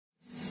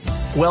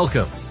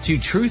Welcome to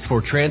Truth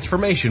for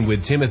Transformation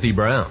with Timothy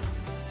Brown.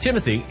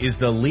 Timothy is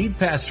the lead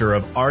pastor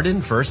of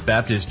Arden First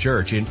Baptist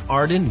Church in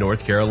Arden,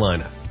 North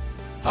Carolina.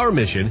 Our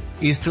mission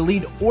is to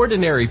lead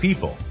ordinary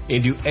people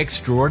into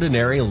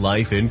extraordinary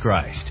life in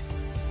Christ.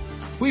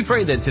 We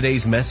pray that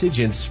today's message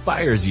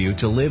inspires you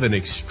to live an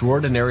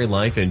extraordinary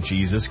life in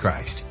Jesus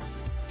Christ.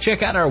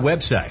 Check out our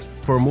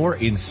website for more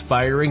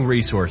inspiring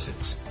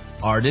resources,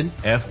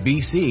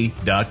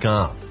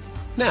 ardenfbc.com.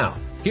 Now,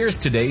 here's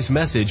today's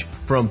message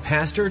from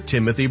Pastor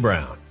Timothy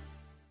Brown.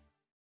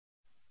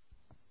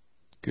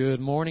 Good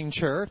morning,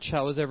 church.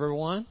 How is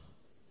everyone?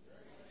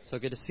 So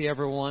good to see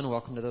everyone.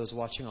 Welcome to those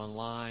watching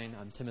online.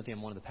 I'm Timothy.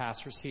 I'm one of the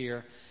pastors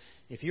here.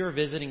 If you're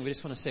visiting, we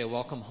just want to say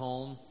welcome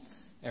home.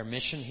 Our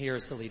mission here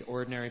is to lead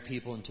ordinary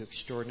people into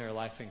extraordinary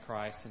life in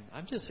Christ. And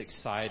I'm just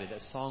excited.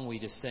 That song we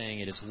just sang,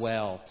 It Is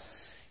Well.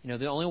 You know,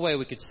 the only way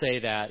we could say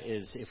that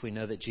is if we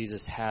know that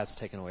Jesus has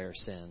taken away our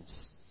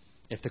sins.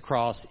 If the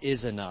cross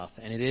is enough,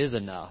 and it is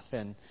enough.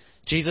 And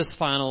Jesus'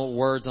 final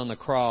words on the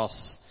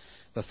cross,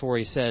 before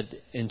he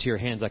said, "Into your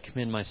hands I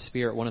commend my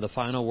spirit," one of the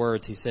final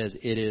words he says,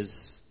 "It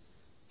is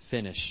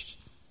finished."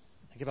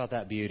 Think about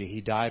that beauty. He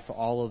died for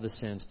all of the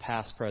sins,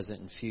 past, present,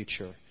 and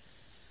future.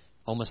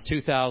 Almost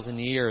 2,000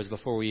 years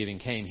before we even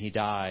came, he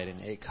died, and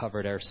it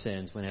covered our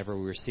sins whenever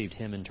we received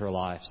him into our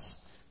lives.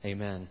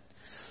 Amen.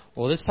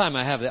 Well, this time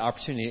I have the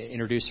opportunity to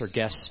introduce our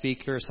guest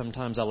speaker.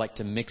 Sometimes I like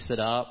to mix it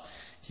up.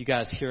 If you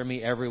guys hear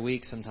me every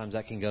week, sometimes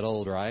that can get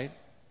old, right?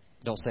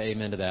 Don't say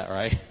amen to that,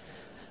 right?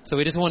 So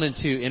we just wanted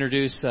to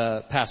introduce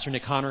Pastor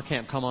Nick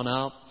Honorkamp. Come on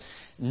up.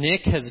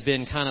 Nick has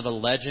been kind of a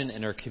legend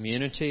in our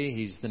community.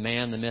 He's the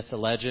man, the myth, the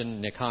legend,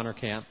 Nick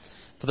Honorkamp.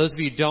 For those of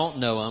you who don't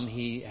know him,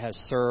 he has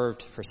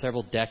served for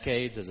several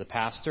decades as a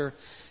pastor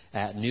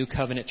at New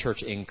Covenant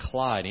Church in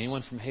Clyde.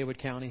 Anyone from Haywood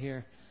County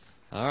here?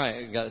 All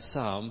right, got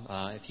some.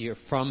 If you're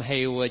from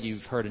Haywood,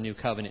 you've heard of New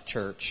Covenant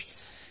Church.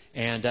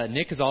 And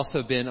Nick has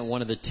also been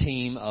one of the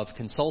team of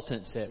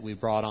consultants that we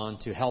brought on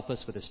to help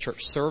us with this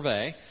church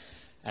survey.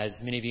 As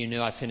many of you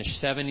know, I finished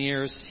 7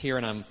 years here,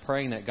 and I'm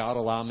praying that God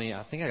will allow me.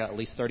 I think I got at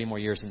least 30 more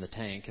years in the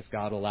tank if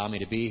God will allow me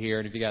to be here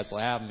and if you guys will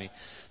have me.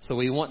 So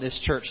we want this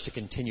church to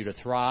continue to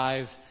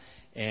thrive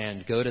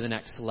and go to the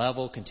next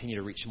level, continue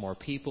to reach more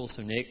people.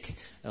 So Nick,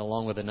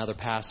 along with another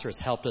pastor, has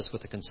helped us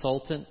with a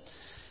consultant.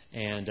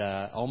 And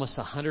almost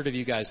 100 of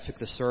you guys took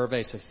the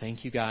survey, so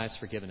thank you guys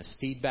for giving us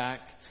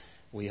feedback.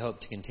 We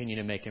hope to continue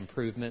to make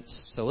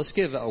improvements. So let's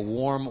give a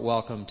warm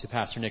welcome to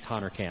Pastor Nick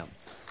Honorkamp.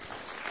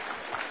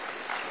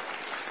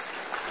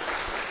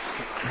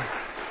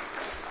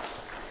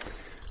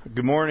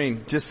 Good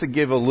morning. Just to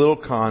give a little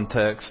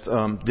context,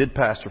 did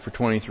pastor for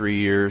 23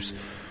 years.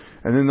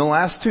 And in the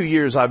last 2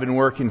 years, I've been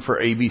working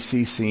for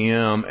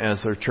ABCCM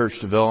as their church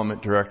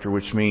development director,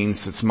 which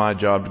means it's my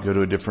job to go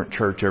to a different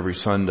church every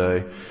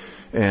Sunday.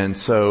 And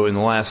so in the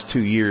last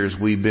 2 years,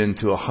 we've been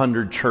to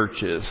 100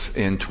 churches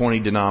in 20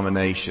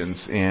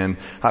 denominations. And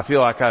I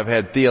feel like I've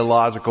had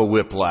theological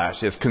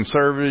whiplash. As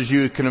conservative as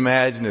you can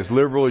imagine, as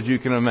liberal as you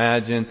can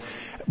imagine.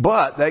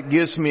 But that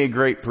gives me a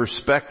great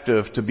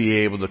perspective to be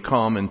able to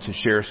come and to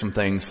share some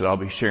things that I'll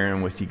be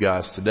sharing with you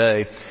guys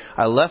today.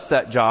 I left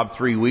that job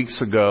 3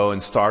 weeks ago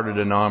and started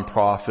a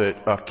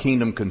nonprofit,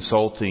 Kingdom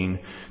Consulting,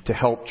 to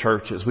help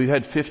churches. We've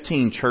had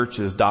 15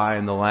 churches die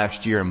in the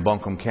last year in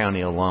Buncombe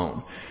County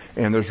alone.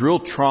 And there's real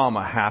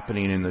trauma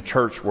happening in the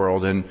church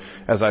world. And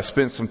as I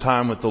spent some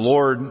time with the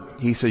Lord,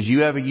 He says,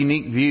 you have a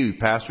unique view.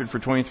 Pastored for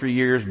 23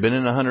 years, been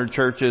in 100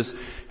 churches,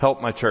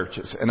 help my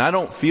churches. And I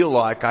don't feel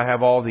like I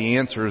have all the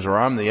answers or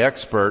I'm the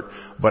expert,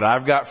 but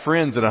I've got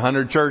friends at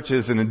 100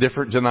 churches and in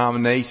different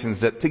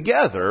denominations that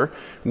together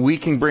we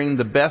can bring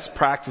the best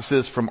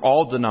practices from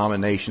all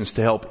denominations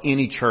to help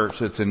any church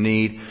that's in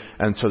need.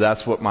 And so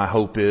that's what my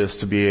hope is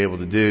to be able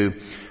to do.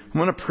 I'm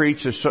going to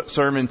preach a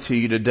sermon to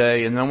you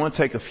today, and then I want to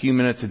take a few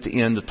minutes at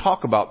the end to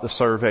talk about the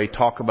survey,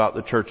 talk about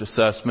the church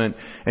assessment,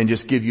 and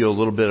just give you a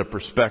little bit of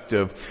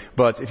perspective.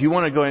 But if you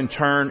want to go and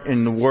turn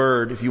in the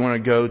Word, if you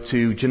want to go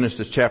to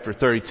Genesis chapter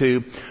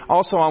 32.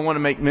 Also, I want to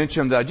make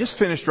mention that I just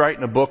finished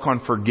writing a book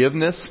on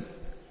forgiveness.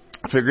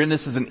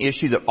 Forgiveness is an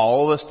issue that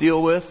all of us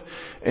deal with,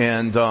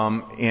 and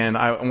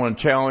I want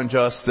to challenge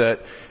us that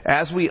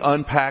as we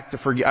unpack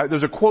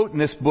there's a quote in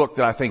this book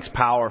that I think is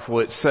powerful.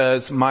 It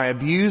says, "My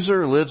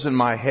abuser lives in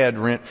my head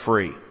rent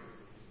free."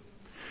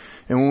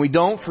 And when we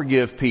don't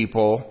forgive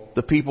people,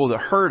 the people that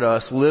hurt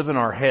us live in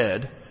our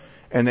head,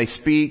 and they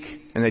speak,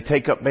 and they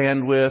take up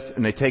bandwidth,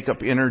 and they take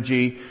up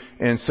energy.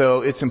 And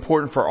so it's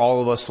important for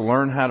all of us to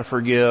learn how to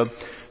forgive.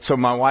 So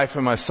my wife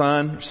and my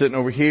son are sitting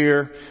over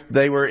here.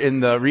 They were in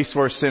the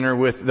resource center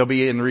they'll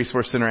be in the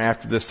resource center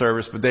after this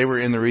service, but they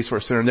were in the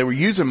resource center. And they were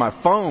using my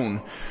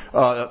phone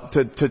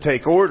to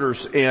take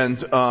orders.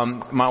 And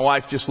my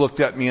wife just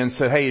looked at me and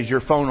said, "Hey, is your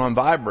phone on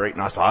vibrate?"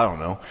 And I said, "I don't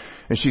know."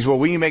 And she said, "Well,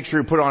 we need to make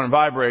sure you put it on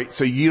vibrate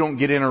so you don't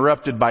get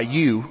interrupted by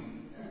you."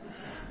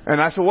 And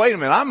I said, wait a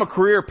minute, I'm a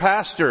career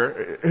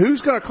pastor.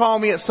 Who's going to call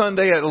me at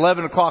Sunday at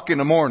 11 o'clock in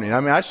the morning? I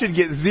mean, I should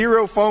get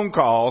 0 phone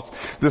calls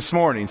this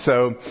morning.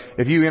 So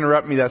if you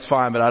interrupt me, that's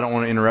fine, but I don't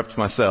want to interrupt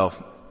myself.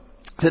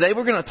 Today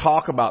we're going to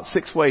talk about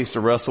 6 ways to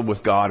wrestle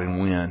with God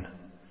and win.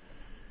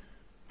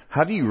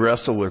 How do you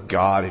wrestle with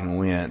God and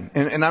win?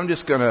 And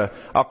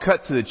I'll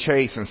cut to the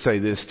chase and say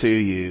this to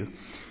you.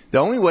 The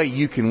only way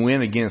you can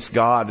win against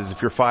God is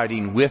if you're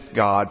fighting with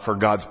God for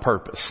God's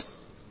purpose.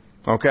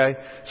 Okay?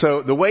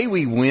 So the way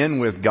we win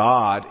with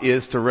God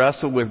is to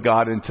wrestle with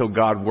God until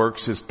God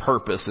works His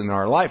purpose in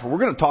our life. We're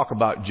going to talk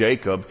about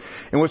Jacob.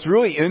 And what's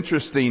really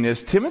interesting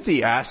is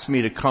Timothy asked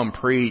me to come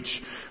preach.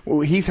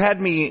 Well, he's had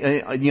me,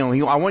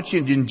 I want you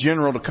in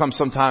general to come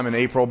sometime in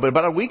April. But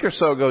about a week or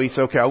so ago, he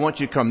said, okay, I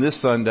want you to come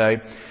this Sunday.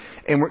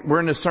 And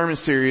we're in a sermon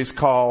series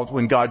called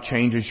When God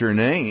Changes Your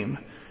Name.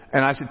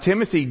 And I said,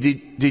 Timothy,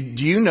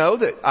 do you know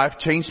that I've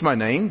changed my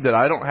name? That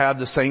I don't have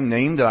the same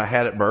name that I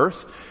had at birth?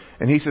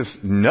 And he says,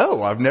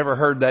 no, I've never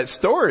heard that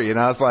story. And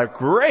I was like,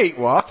 great.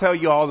 Well, I'll tell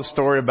you all the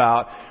story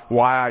about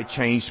why I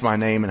changed my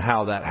name and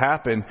how that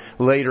happened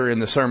later in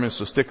the sermon.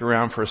 So stick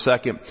around for a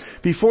second.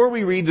 Before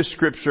we read the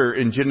scripture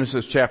in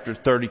Genesis chapter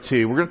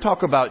 32, we're going to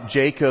talk about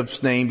Jacob's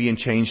name being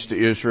changed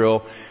to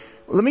Israel.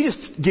 Let me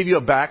just give you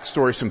a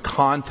backstory, some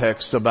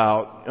context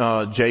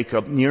about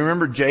Jacob. You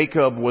remember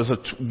Jacob was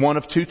one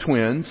of 2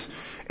 twins.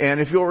 And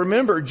if you'll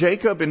remember,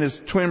 Jacob and his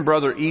twin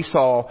brother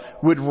Esau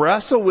would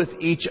wrestle with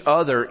each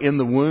other in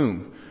the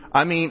womb.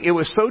 I mean, it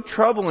was so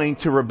troubling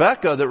to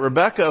Rebekah that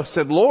Rebekah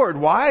said, Lord,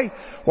 why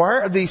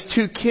are these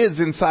 2 kids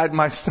inside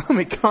my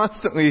stomach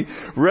constantly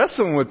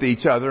wrestling with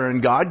each other?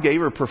 And God gave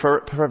her a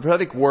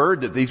prophetic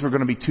word that these were going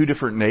to be 2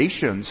 different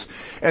nations.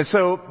 And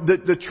so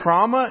the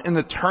trauma and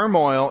the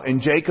turmoil in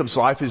Jacob's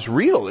life is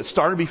real. It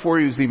started before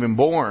he was even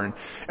born.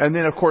 And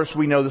then, of course,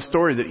 we know the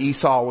story that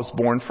Esau was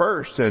born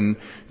first. And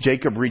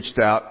Jacob reached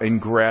out and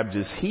grabbed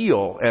his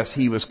heel as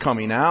he was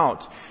coming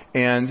out.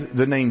 And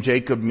the name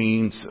Jacob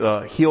means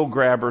heel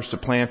grabber,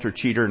 supplanter,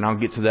 cheater, and I'll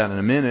get to that in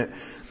a minute.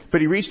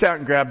 But he reached out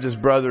and grabbed his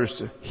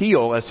brother's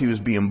heel as he was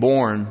being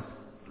born.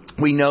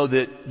 We know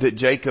that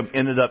Jacob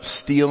ended up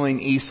stealing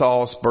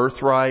Esau's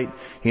birthright.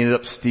 He ended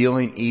up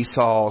stealing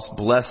Esau's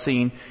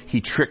blessing.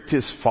 He tricked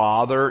his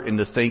father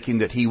into thinking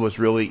that he was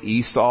really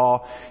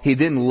Esau. He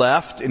then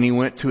left and he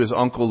went to his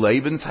uncle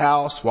Laban's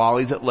house. While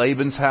he's at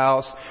Laban's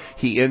house,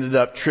 he ended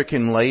up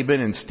tricking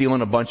Laban and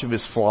stealing a bunch of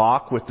his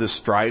flock with the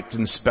striped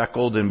and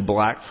speckled and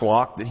black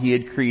flock that he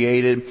had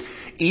created.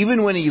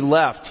 Even when he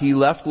left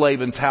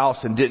Laban's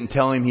house and didn't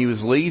tell him he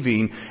was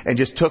leaving and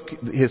just took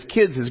his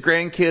kids, his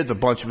grandkids, a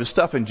bunch of his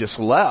stuff and just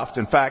left.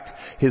 In fact,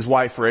 his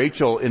wife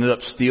Rachel ended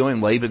up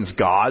stealing Laban's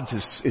gods,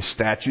 his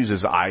statues,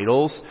 his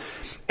idols.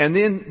 And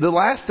then the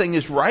last thing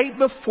is right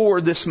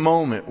before this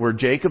moment where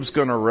Jacob's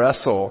going to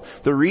wrestle,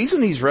 the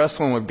reason he's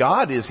wrestling with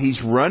God is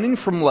he's running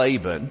from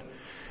Laban.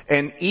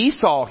 And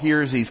Esau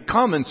hears he's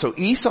coming, so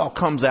Esau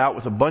comes out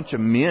with a bunch of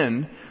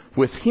men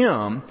with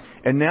him.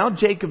 And now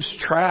Jacob's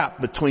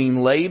trapped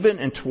between Laban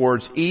and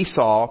towards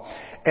Esau.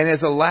 And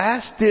as a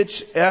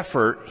last-ditch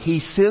effort, he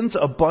sends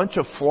a bunch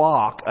of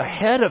flock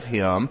ahead of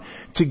him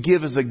to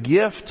give as a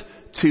gift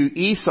to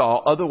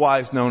Esau,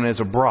 otherwise known as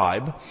a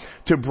bribe,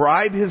 to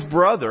bribe his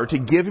brother, to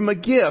give him a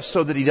gift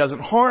so that he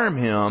doesn't harm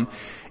him.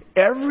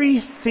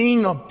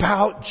 Everything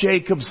about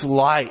Jacob's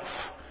life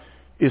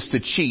is to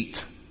cheat,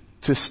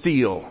 to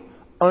steal,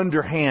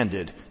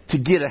 underhanded, to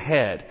get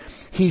ahead.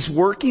 He's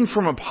working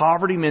from a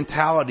poverty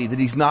mentality that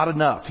he's not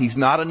enough. He's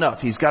not enough.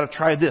 He's got to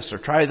try this or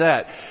try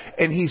that.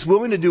 And he's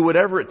willing to do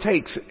whatever it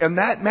takes. And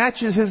that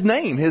matches his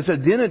name. His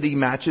identity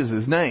matches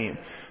his name.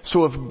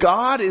 So if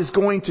God is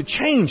going to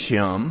change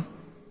him,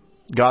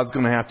 God's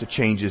going to have to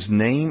change his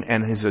name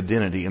and his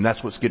identity. And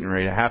that's what's getting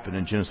ready to happen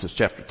in Genesis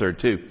chapter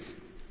 32.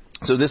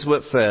 So this is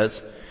what it says.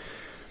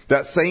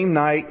 That same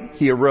night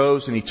he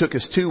arose and he took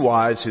his 2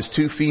 wives, his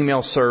 2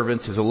 female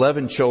servants, his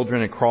 11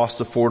 children, and crossed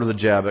the ford of the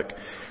Jabbok.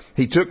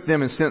 He took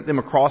them and sent them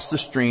across the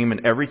stream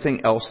and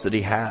everything else that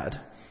he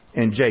had.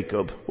 And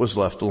Jacob was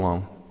left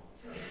alone.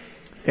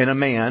 And a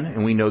man,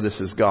 and we know this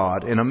is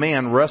God, and a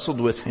man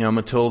wrestled with him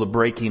until the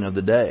breaking of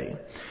the day.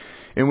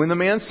 And when the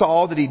man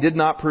saw that he did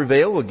not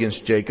prevail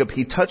against Jacob,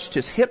 he touched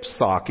his hip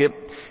socket,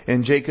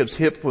 and Jacob's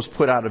hip was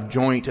put out of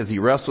joint as he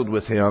wrestled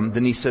with him.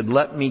 Then he said,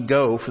 "Let me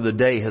go, for the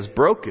day has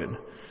broken."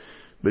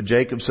 But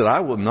Jacob said, "I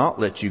will not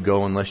let you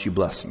go unless you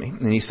bless me."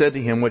 And he said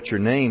to him, "What's your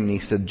name?" And he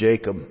said,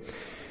 "Jacob."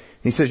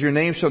 He says, "Your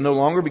name shall no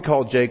longer be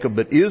called Jacob,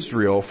 but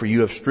Israel, for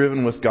you have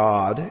striven with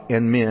God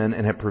and men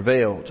and have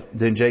prevailed."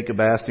 Then Jacob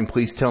asked him,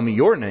 "Please tell me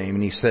your name."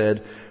 And he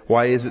said,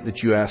 "Why is it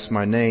that you ask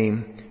my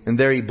name?" And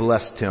there he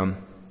blessed him.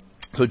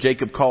 So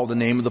Jacob called the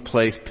name of the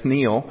place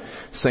Peniel,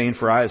 saying,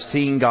 "For I have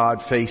seen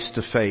God face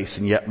to face,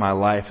 and yet my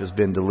life has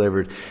been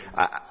delivered."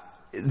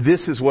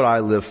 This is what I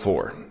live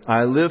for.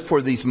 I live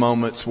for these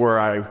moments where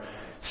I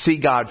see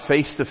God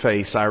face to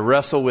face. I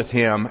wrestle with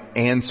Him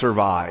and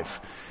survive.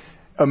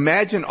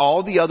 Imagine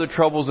all the other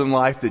troubles in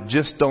life that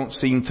just don't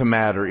seem to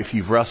matter if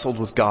you've wrestled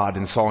with God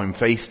and saw Him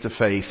face to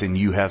face and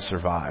you have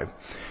survived.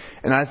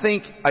 And I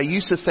think I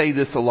used to say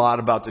this a lot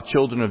about the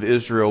children of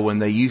Israel when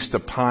they used to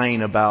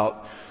pine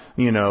about,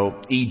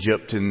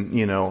 Egypt and,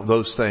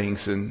 those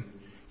things. And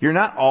you're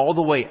not all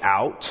the way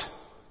out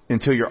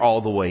until you're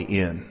all the way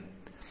in.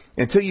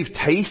 Until you've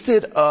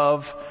tasted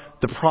of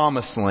the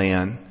promised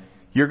land,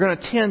 you're going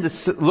to tend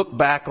to look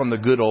back on the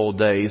good old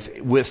days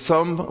with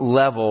some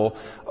level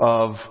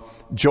of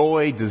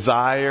joy,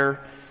 desire.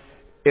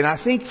 And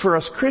I think for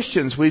us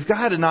Christians, we've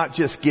got to not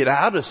just get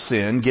out of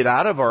sin, get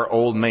out of our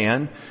old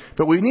man,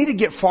 but we need to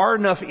get far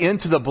enough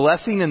into the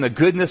blessing and the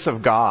goodness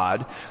of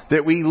God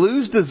that we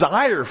lose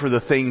desire for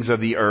the things of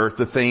the earth,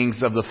 the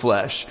things of the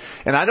flesh.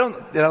 And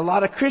a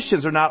lot of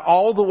Christians are not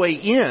all the way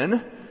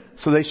in,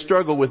 so they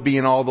struggle with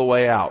being all the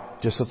way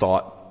out. Just a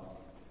thought.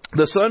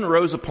 The sun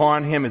rose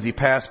upon him as he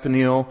passed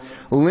Peniel,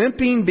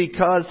 limping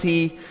because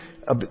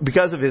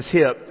of his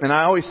hip. And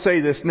I always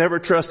say this, never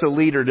trust a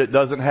leader that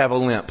doesn't have a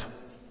limp.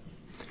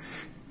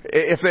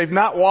 If they've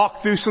not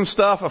walked through some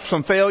stuff, of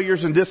some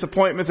failures and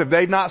disappointments, if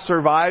they've not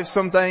survived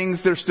some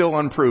things, they're still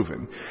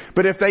unproven.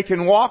 But if they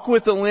can walk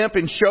with a limp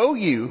and show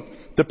you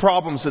the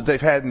problems that they've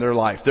had in their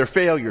life, their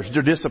failures,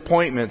 their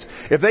disappointments,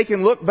 if they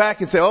can look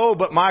back and say, oh,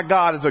 but my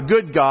God is a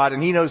good God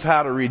and He knows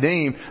how to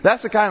redeem,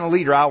 that's the kind of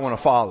leader I want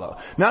to follow.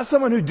 Not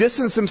someone who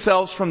distances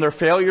themselves from their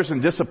failures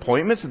and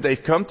disappointments that they've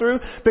come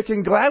through, but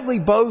can gladly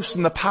boast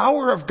in the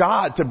power of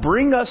God to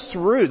bring us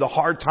through the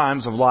hard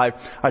times of life.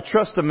 I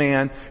trust a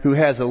man who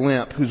has a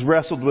limp, who's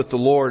wrestled with the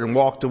Lord and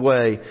walked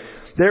away.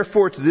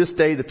 Therefore, to this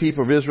day, the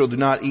people of Israel do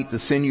not eat the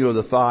sinew of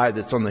the thigh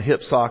that's on the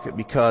hip socket,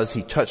 because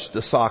he touched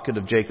the socket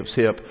of Jacob's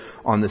hip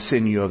on the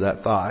sinew of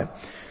that thigh.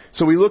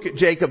 So we look at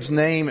Jacob's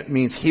name. It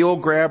means heel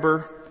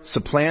grabber,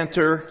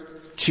 supplanter,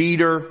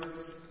 cheater.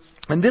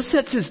 And this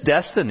sets his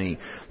destiny.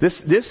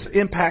 This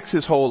impacts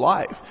his whole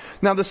life.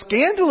 Now, the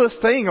scandalous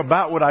thing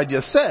about what I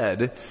just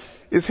said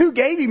is who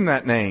gave him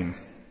that name?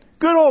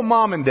 Good old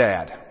mom and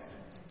dad.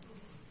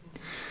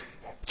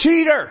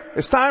 Cheater,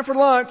 it's time for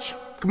lunch.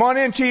 Come on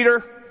in,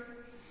 cheater.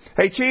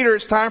 Hey, cheater,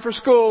 it's time for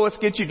school. Let's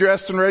get you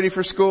dressed and ready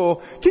for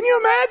school. Can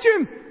you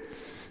imagine?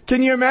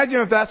 Can you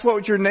imagine if that's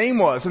what your name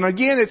was? And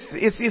again,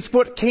 it's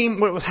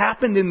what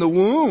happened in the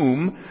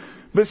womb.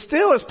 But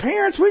still, as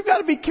parents, we've got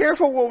to be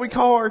careful what we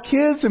call our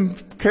kids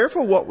and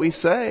careful what we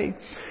say.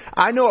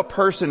 I know a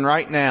person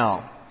right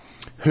now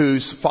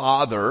whose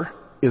father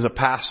is a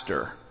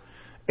pastor.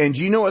 And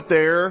do you know what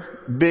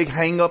their big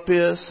hang up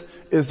is?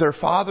 Is their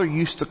father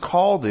used to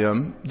call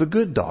them the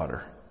good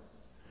daughter.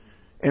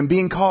 And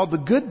being called the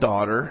good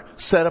daughter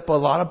set up a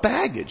lot of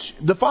baggage.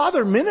 The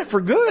father meant it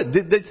for good.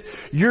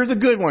 You're the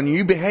good one.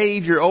 You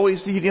behave. You're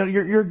always,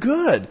 you're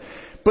good.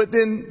 But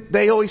then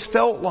they always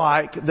felt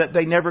like that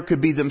they never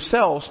could be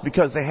themselves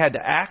because they had to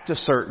act a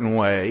certain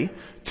way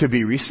to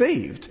be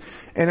received.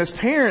 And as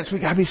parents, we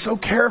got to be so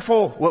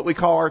careful what we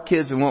call our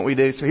kids and what we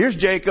do. So here's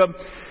Jacob.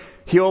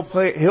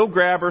 He'll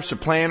grab her,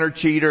 supplanter,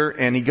 cheater,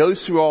 and he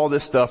goes through all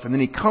this stuff. And then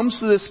he comes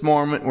to this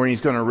moment where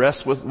he's going to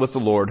wrestle with the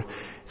Lord.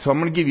 So I'm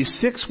going to give you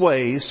 6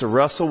 ways to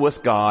wrestle with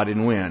God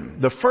and win.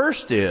 The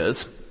first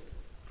is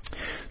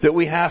that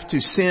we have to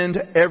send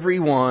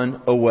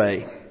everyone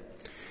away.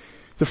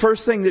 The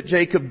first thing that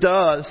Jacob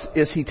does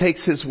is he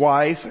takes his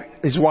wives,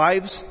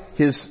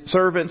 his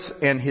servants,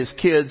 and his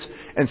kids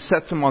and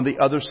sets them on the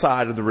other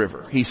side of the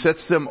river. He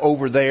sets them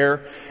over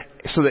there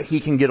so that he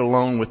can get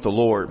alone with the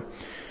Lord.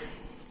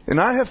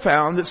 And I have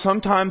found that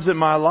sometimes in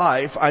my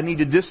life I need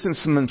to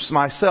distance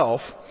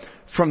myself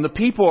from the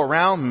people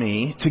around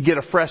me to get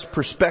a fresh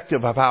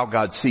perspective of how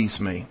God sees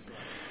me.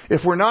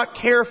 If we're not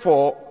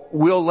careful,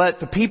 we'll let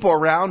the people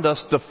around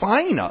us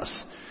define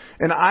us.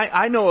 And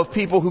I know of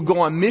people who go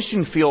on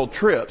mission field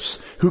trips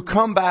who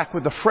come back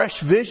with a fresh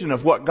vision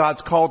of what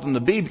God's called them to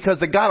be because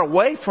they got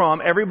away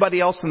from everybody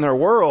else in their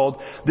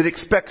world that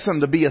expects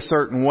them to be a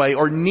certain way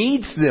or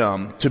needs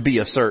them to be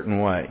a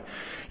certain way.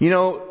 You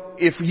know,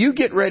 if you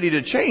get ready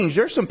to change,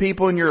 there's some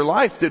people in your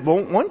life that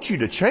won't want you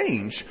to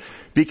change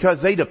because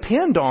they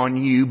depend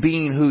on you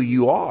being who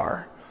you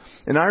are.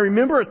 And I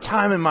remember a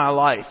time in my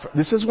life,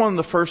 this is one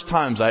of the first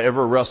times I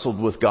ever wrestled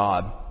with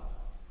God.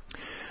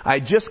 I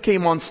just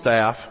came on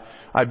staff.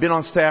 I'd been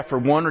on staff for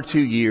 1 or 2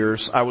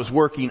 years. I was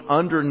working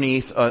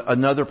underneath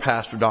another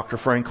pastor, Dr.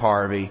 Frank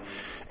Harvey.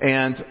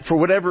 And for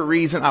whatever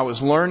reason, I was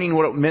learning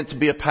what it meant to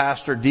be a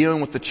pastor, dealing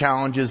with the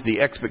challenges,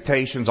 the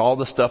expectations, all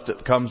the stuff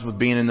that comes with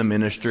being in the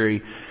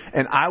ministry.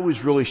 And I was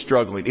really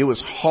struggling. It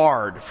was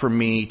hard for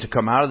me to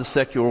come out of the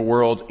secular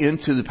world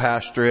into the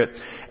pastorate.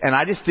 And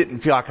I just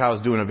didn't feel like I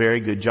was doing a very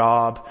good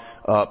job.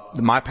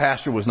 My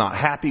pastor was not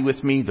happy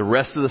with me. The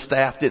rest of the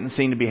staff didn't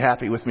seem to be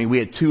happy with me. We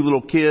had 2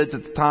 little kids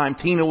at the time.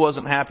 Tina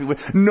wasn't happy with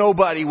me.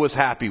 Nobody was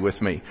happy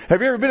with me. Have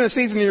you ever been in a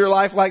season in your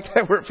life like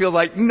that where it feels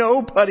like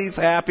nobody's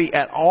happy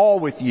at all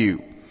with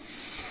you?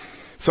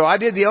 So I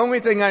did the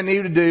only thing I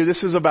needed to do.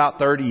 This is about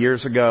 30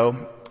 years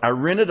ago. I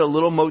rented a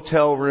little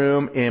motel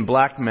room in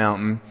Black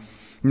Mountain.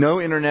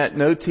 No internet,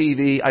 no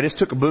TV. I just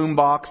took a boom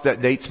box.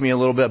 That dates me a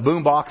little bit.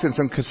 Boom box and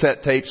some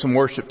cassette tapes, some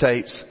worship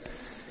tapes.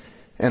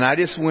 And I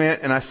just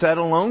went and I sat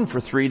alone for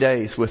 3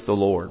 days with the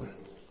Lord.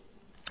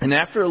 And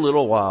after a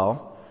little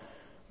while,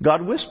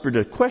 God whispered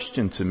a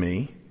question to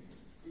me.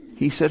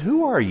 He said,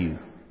 "Who are you?"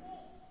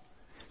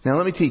 Now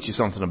let me teach you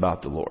something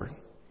about the Lord.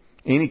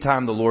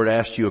 Anytime the Lord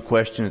asks you a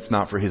question, it's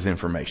not for His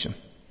information.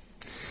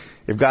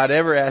 If God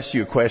ever asks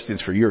you a question,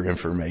 it's for your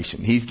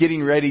information. He's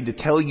getting ready to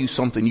tell you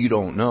something you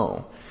don't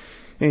know.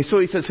 And so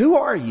he says, who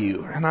are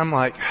you? And I'm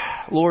like,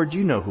 Lord,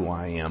 you know who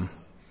I am.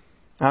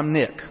 I'm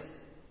Nick.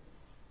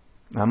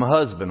 I'm a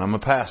husband. I'm a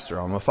pastor.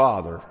 I'm a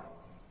father.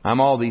 I'm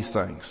all these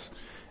things.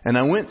 And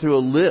I went through a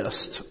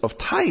list of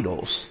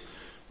titles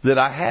that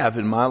I have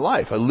in my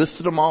life. I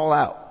listed them all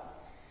out.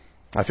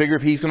 I figure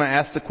if he's going to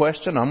ask the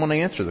question, I'm going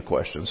to answer the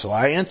question. So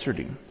I answered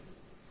him.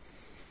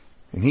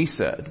 And he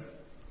said,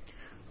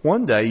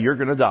 one day you're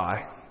going to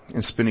die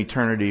and spend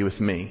eternity with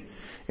me.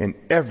 And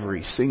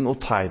every single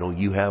title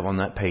you have on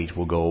that page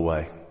will go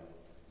away.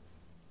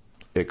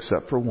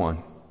 Except for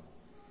one.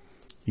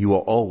 You will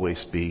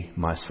always be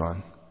my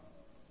son.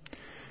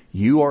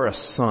 You are a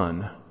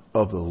son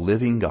of the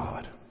living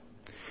God.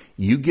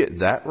 You get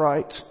that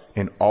right,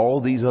 and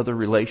all these other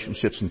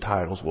relationships and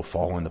titles will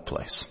fall into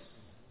place.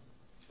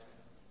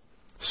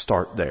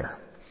 Start there.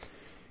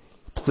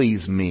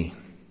 Please me.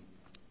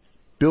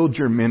 Build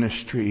your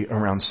ministry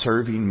around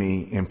serving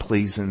me and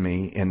pleasing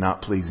me and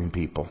not pleasing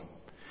people.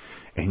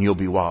 And you'll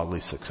be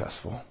wildly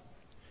successful.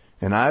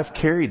 And I've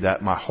carried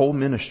that my whole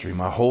ministry,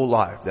 my whole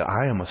life, that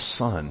I am a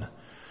son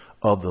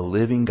of the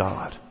living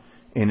God.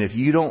 And if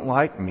you don't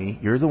like me,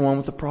 you're the one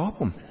with the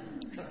problem.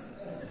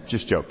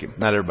 Just joking.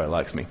 Not everybody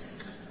likes me.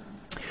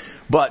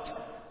 But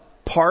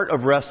part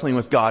of wrestling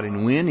with God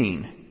and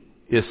winning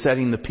is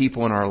setting the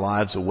people in our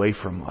lives away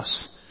from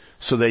us,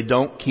 so they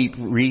don't keep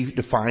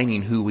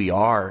redefining who we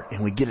are,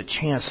 and we get a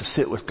chance to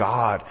sit with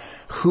God.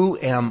 Who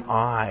am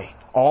I?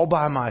 All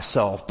by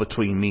myself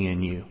between me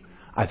and you.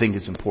 I think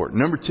it's important.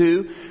 Number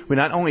two, we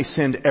not only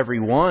send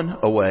everyone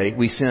away,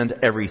 we send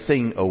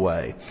everything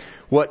away.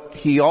 What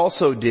he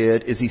also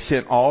did is he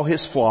sent all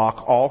his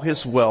flock, all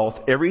his wealth,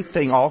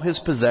 everything, all his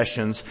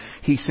possessions.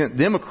 He sent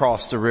them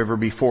across the river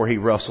before he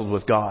wrestled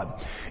with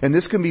God. And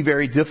this can be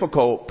very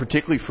difficult,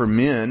 particularly for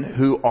men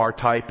who are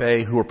type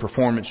A, who are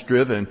performance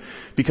driven,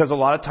 because a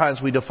lot of times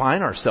we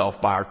define ourselves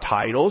by our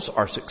titles,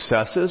 our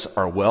successes,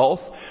 our wealth,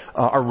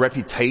 our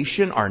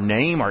reputation, our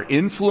name, our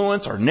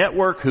influence, our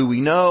network, who we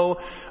know.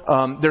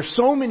 There's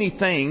so many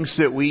things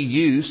that we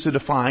use to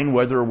define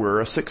whether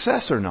we're a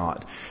success or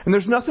not. And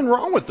there's nothing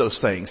wrong with those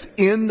things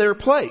in their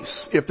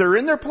place. If they're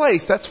in their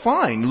place, that's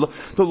fine.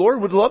 The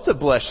Lord would love to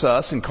bless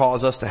us and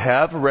cause us to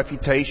have a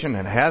reputation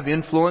and have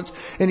influence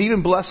and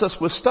even bless us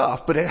with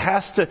stuff. But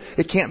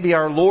it can't be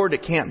our Lord.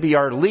 It can't be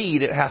our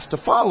lead. It has to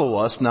follow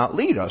us, not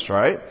lead us,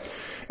 right?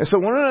 And so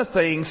one of the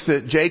things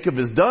that Jacob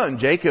has done,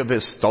 Jacob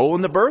has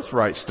stolen the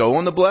birthright,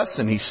 stolen the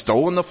blessing, he's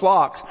stolen the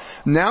flocks.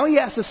 Now he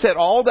has to set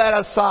all that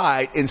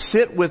aside and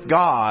sit with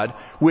God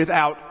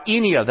without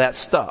any of that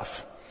stuff.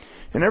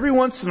 And every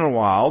once in a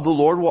while, the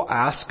Lord will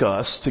ask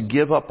us to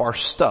give up our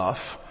stuff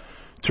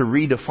to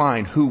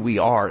redefine who we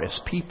are as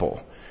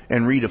people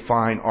and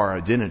redefine our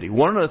identity.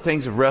 One of the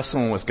things of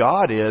wrestling with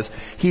God is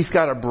He's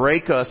got to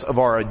break us of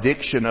our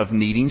addiction of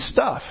needing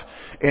stuff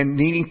and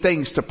needing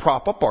things to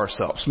prop up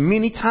ourselves.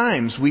 Many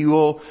times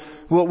we'll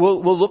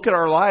look at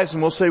our lives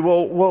and we'll say,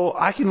 well,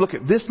 I can look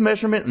at this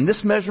measurement and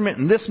this measurement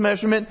and this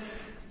measurement,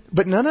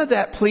 but none of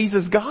that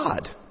pleases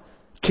God.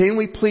 Can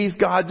we please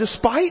God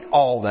despite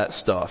all that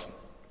stuff?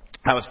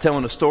 I was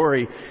telling a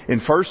story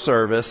in first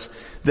service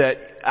that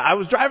I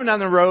was driving down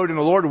the road and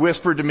the Lord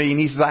whispered to me and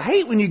He says, I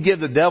hate when you give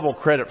the devil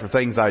credit for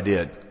things I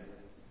did.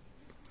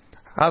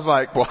 I was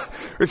like, well,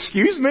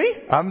 excuse me?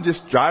 I'm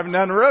just driving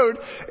down the road.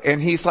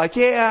 And He's like,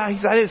 I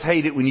just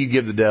hate it when you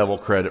give the devil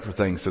credit for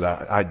things that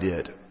I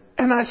did.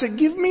 And I said,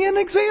 give me an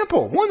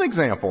example. One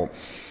example.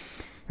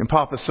 And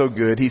Papa's so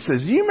good. He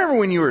says, do you remember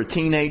when you were a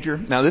teenager?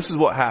 Now, this is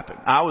what happened.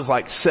 I was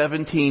like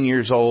 17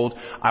 years old.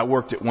 I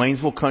worked at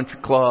Waynesville Country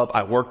Club.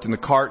 I worked in the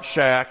cart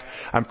shack.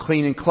 I'm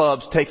cleaning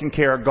clubs, taking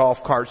care of golf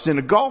carts. Then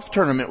a golf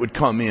tournament would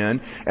come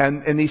in,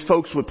 and these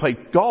folks would play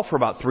golf for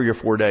about 3 or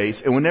 4 days.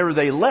 And whenever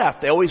they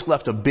left, they always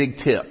left a big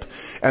tip.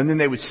 And then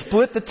they would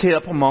split the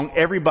tip among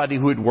everybody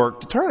who had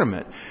worked the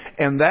tournament.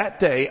 And that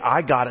day,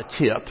 I got a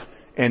tip,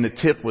 and the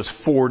tip was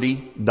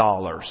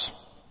 $40.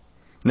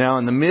 Now,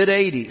 in the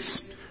mid-'80s,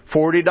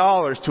 $40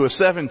 to a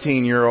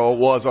 17-year-old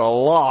was a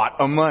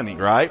lot of money,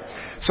 right?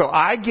 So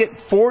I get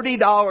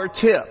 $40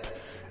 tip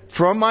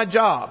from my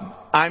job.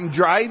 I'm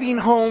driving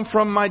home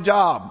from my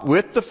job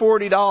with the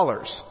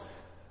 $40.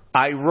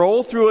 I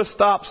roll through a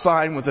stop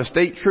sign with a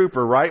state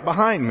trooper right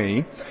behind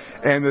me,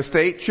 and the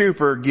state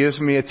trooper gives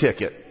me a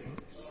ticket.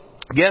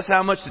 Guess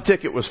how much the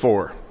ticket was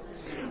for?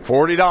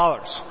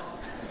 $40.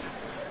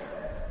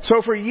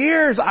 So for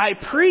years I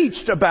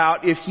preached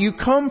about if you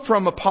come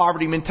from a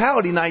poverty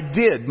mentality, and I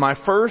did. My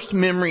first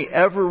memory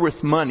ever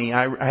with money,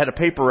 I had a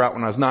paper route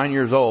when I was 9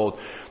 years old.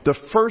 The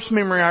first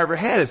memory I ever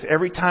had is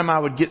every time I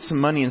would get some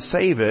money and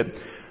save it,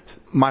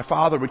 my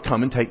father would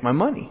come and take my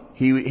money.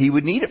 He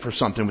would need it for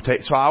something.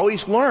 So I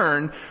always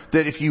learned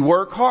that if you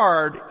work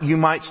hard, you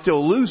might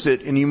still lose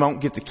it and you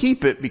won't get to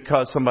keep it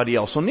because somebody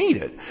else will need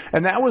it.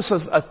 And that was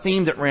a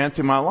theme that ran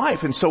through my life.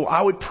 And so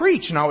I would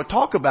preach and I would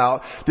talk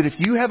about that if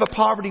you have a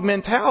poverty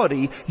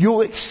mentality,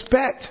 you'll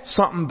expect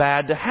something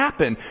bad to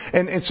happen.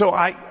 And so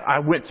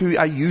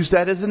I used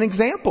that as an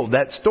example,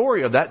 that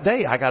story of that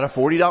day. I got a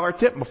 $40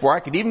 tip before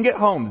I could even get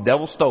home. The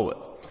devil stole it.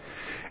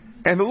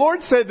 And the Lord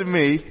said to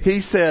me,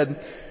 He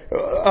said,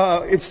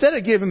 instead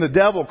of giving the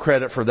devil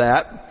credit for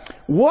that,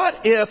 what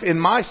if in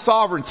my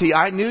sovereignty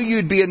I knew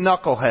you'd be a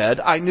knucklehead,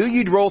 I knew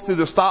you'd roll through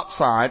the stop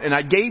sign, and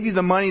I gave you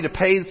the money to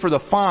pay for the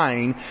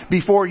fine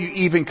before you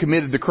even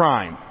committed the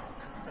crime?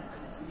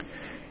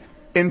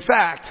 In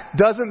fact,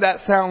 doesn't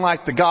that sound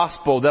like the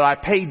gospel, that I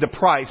paid the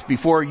price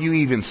before you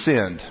even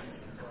sinned?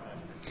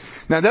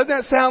 Now, doesn't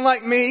that sound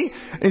like me?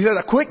 He said,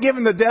 I quit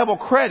giving the devil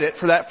credit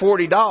for that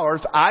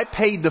 $40. I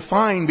paid the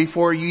fine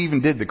before you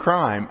even did the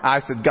crime.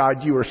 I said,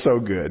 God, you are so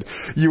good.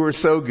 You are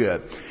so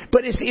good.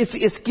 But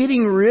it's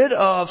getting rid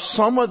of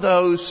some of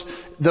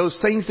those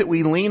things that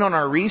we lean on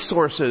our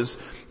resources.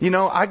 You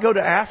know, I go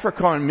to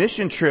Africa on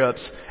mission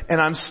trips,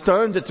 and I'm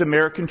stunned at the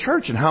American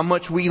church and how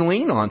much we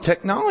lean on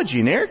technology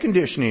and air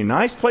conditioning,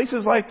 nice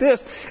places like this.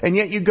 And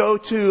yet you go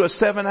to a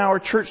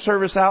 7-hour church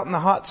service out in the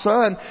hot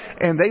sun,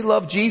 and they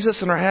love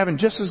Jesus and are having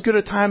just as good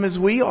a time as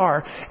we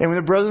are, and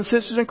we're brothers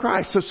and sisters in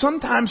Christ. So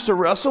sometimes to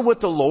wrestle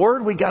with the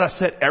Lord, we got to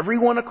set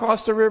everyone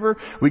across the river.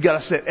 We got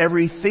to set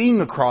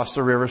everything across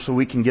the river so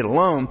we can get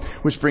alone,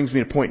 which brings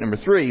me to point number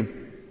 3.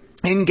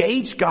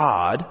 Engage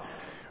God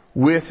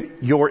with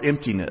your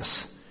emptiness.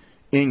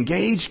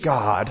 Engage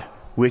God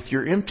with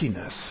your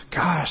emptiness.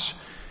 Gosh,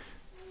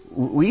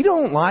 we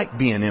don't like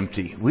being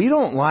empty. We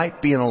don't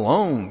like being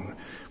alone.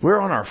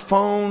 We're on our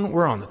phone.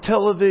 We're on the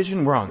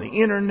television. We're on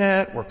the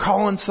internet. We're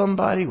calling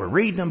somebody. We're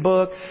reading a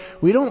book.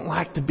 We don't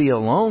like to be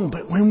alone.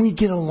 But when we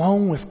get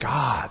alone with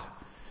God,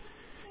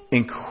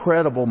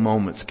 incredible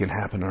moments can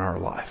happen in our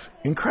life.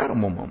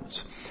 Incredible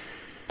moments.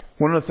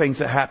 One of the things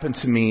that happened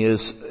to me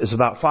is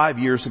about 5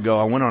 years ago,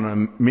 I went on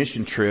a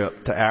mission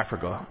trip to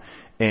Africa.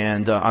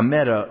 And I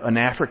met an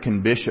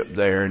African bishop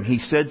there, and he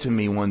said to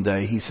me one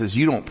day, he says,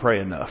 you don't pray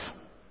enough.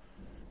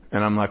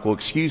 And I'm like, well,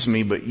 excuse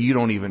me, but you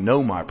don't even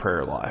know my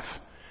prayer life.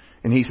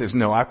 And he says,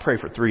 no, I pray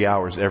for 3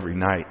 hours every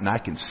night, and I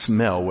can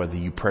smell whether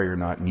you pray or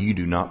not, and you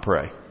do not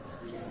pray.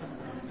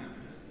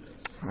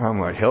 I'm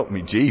like, help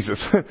me,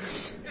 Jesus.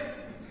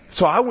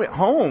 So I went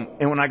home,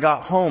 and when I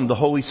got home, the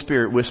Holy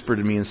Spirit whispered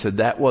to me and said,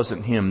 that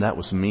wasn't him, that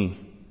was me.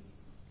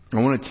 I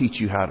want to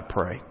teach you how to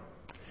pray.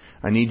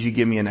 I need you to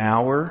give me an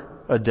hour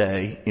a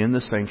day in the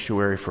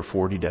sanctuary for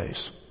 40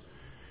 days.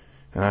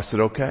 And I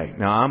said, okay.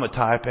 Now I'm a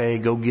type A,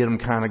 go get 'em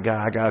kind of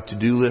guy. I got a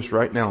to-do list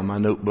right now in my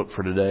notebook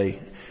for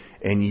today.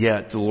 And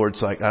yet the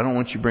Lord's like, I don't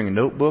want you to bring a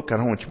notebook. I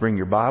don't want you to bring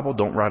your Bible.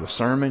 Don't write a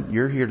sermon.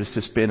 You're here to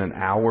spend an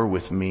hour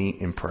with me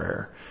in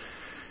prayer.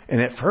 And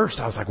at first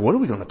I was like, what are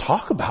we going to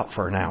talk about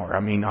for an hour?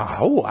 I mean, a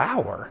whole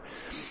hour.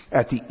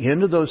 At the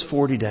end of those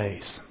 40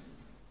 days,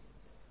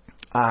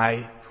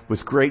 I,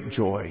 with great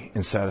joy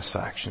and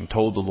satisfaction,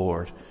 told the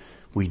Lord,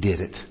 we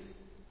did it.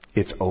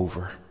 It's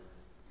over.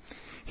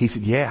 He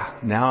said, yeah,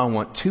 now I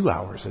want 2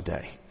 hours a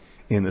day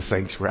in the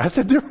sanctuary. I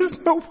said, there is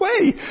no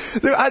way.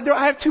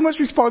 I have too much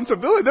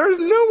responsibility. There is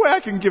no way I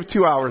can give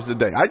 2 hours a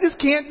day. I just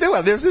can't do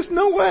it. There's just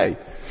no way.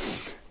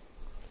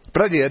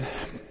 But I did.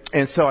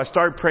 And so I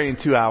started praying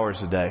 2 hours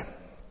a day.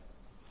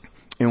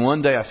 And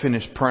one day I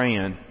finished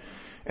praying,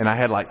 and I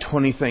had like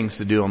 20 things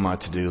to do on my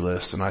to-do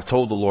list. And I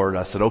told the Lord,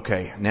 I said,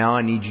 okay, now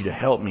I need you to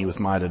help me with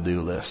my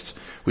to-do list.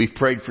 We've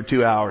prayed for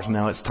 2 hours.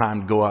 Now it's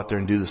time to go out there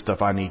and do the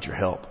stuff. I need your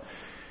help.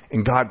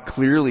 And God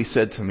clearly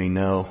said to me,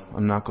 no,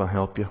 I'm not going to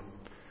help you.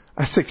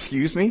 I said,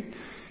 excuse me?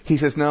 He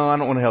says, no, I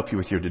don't want to help you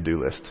with your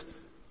to-do list.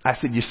 I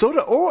said, you sort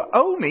of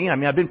owe me. I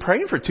mean, I've been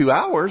praying for 2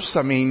 hours.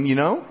 I mean, you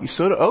know, you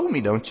sort of owe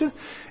me, don't you?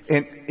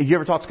 And you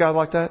ever talk to God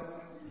like that?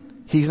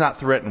 He's not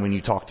threatened when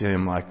you talk to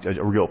him like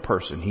a real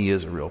person. He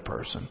is a real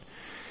person.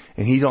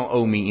 And he don't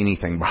owe me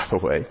anything, by the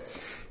way.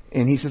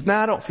 And he says, no,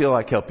 I don't feel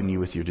like helping you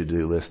with your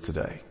to-do list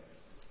today.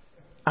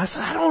 I said,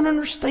 I don't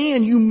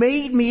understand. You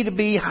made me to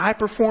be high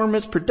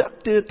performance,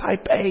 productive,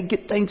 type A,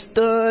 get things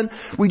done.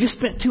 We just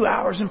spent 2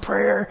 hours in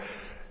prayer.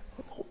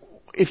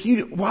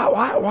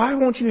 Why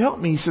won't you help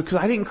me? He said, because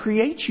I didn't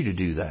create you to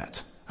do that.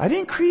 I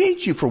didn't create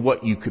you for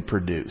what you could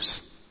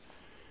produce.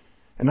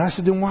 And I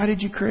said, then why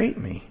did you create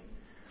me?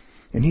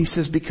 And he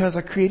says, because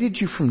I created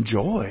you from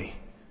joy,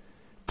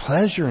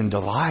 pleasure, and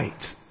delight.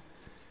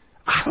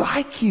 I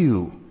like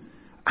you.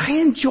 I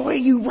enjoy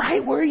you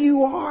right where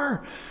you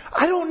are.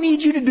 I don't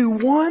need you to do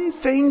one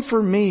thing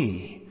for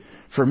me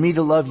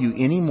to love you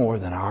any more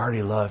than I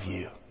already love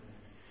you.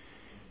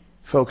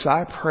 Folks,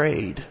 I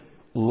prayed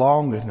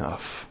long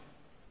enough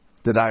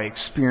that I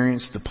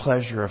experienced the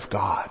pleasure of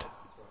God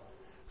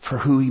for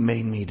who He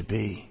made me to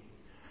be.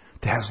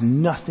 That has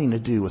nothing to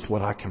do with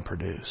what I can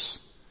produce.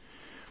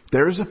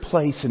 There is a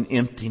place in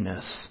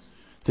emptiness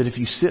that if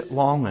you sit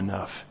long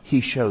enough,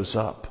 He shows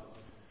up.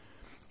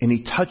 And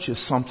He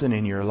touches something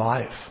in your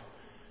life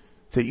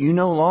that you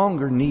no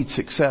longer need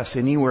success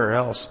anywhere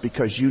else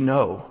because you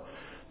know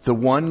the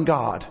one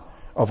God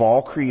of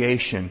all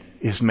creation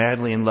is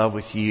madly in love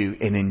with you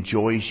and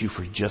enjoys you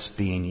for just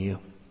being you.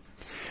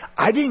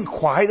 I didn't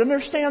quite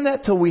understand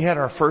that till we had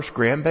our first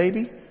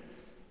grandbaby.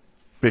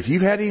 But if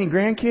you've had any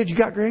grandkids, you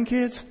got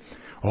grandkids?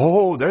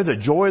 Oh, they're the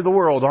joy of the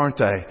world, aren't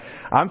they?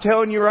 I'm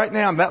telling you right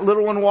now, that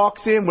little one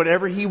walks in,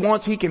 whatever he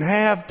wants, he can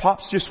have.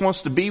 Pops just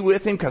wants to be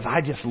with him because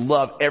I just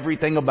love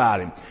everything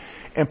about him.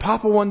 And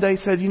Papa one day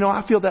said,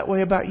 I feel that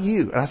way about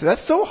you. And I said,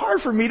 that's so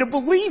hard for me to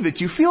believe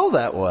that you feel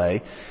that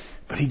way.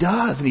 But he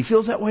does, and he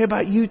feels that way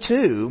about you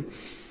too.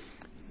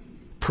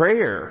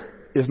 Prayer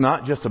is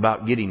not just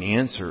about getting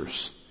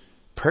answers.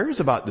 Prayer is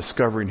about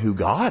discovering who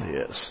God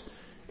is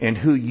and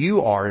who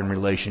you are in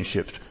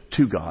relationship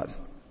to God.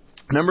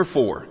 Number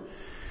 4,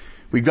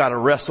 we've got to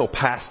wrestle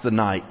past the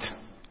night.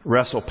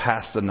 Wrestle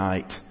past the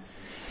night.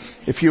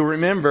 If you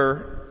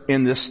remember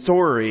in this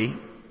story,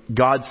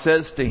 God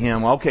says to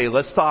him, okay,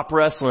 let's stop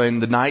wrestling.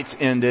 The night's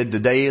ended. The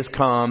day has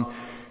come.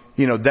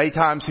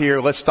 Daytime's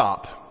here. Let's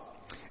stop.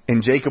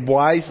 And Jacob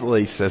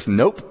wisely says,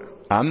 nope,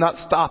 I'm not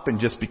stopping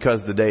just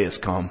because the day has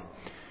come.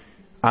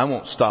 I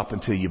won't stop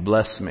until you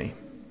bless me.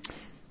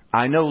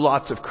 I know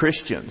lots of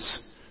Christians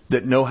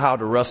that know how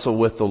to wrestle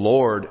with the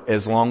Lord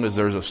as long as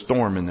there's a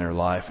storm in their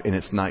life and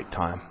it's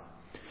nighttime.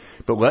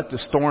 But let the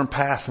storm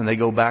pass and they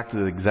go back to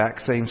the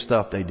exact same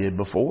stuff they did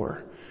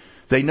before.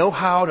 They know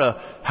how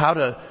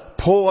to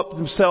pull up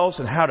themselves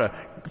and how to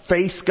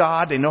face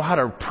God. They know how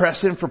to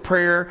press in for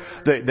prayer.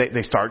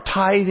 They start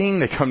tithing.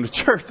 They come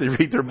to church. They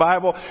read their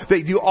Bible.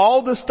 They do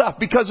all this stuff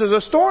because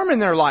there's a storm in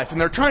their life and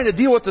they're trying to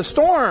deal with the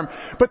storm.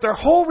 But their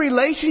whole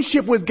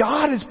relationship with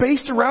God is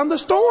based around the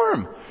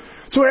storm.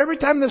 So every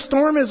time the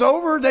storm is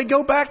over, they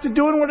go back to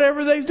doing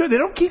whatever they do. They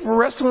don't keep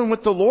wrestling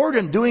with the Lord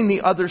and doing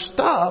the other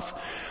stuff.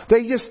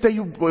 They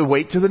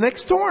wait till the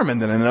next storm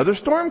and then another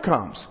storm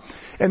comes.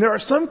 And there are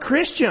some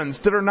Christians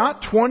that are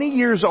not 20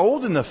 years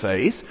old in the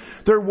faith.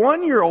 They're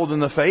 1 year old in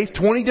the faith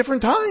 20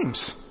 different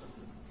times.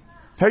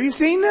 Have you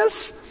seen this?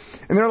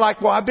 And they're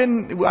like, well, I've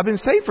been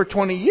saved for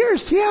 20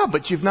 years. Yeah,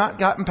 but you've not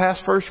gotten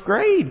past first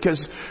grade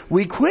because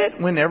we quit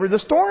whenever the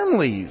storm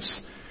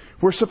leaves.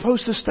 We're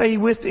supposed to stay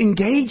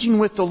engaging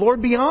with the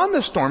Lord beyond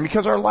the storm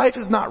because our life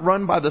is not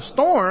run by the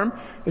storm.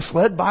 It's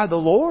led by the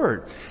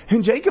Lord.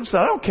 And Jacob said,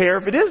 I don't care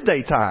if it is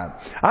daytime.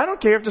 I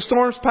don't care if the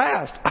storm's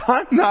past.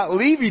 I'm not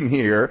leaving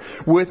here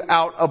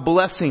without a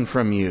blessing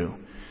from you.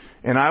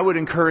 And I would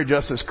encourage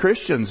us as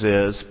Christians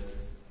is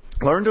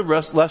learn to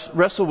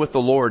wrestle with the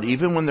Lord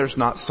even when there's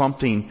not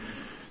something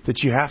that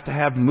you have to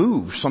have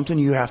move, something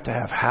you have to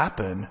have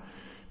happen.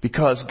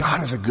 Because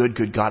God is a good,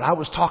 good God. I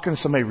was talking to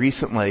somebody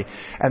recently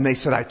and they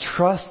said, I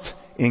trust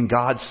in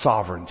God's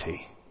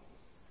sovereignty,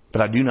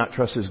 but I do not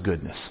trust His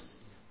goodness.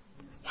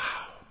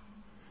 Wow.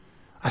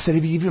 I said,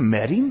 have you even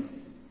met Him?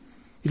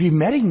 If you've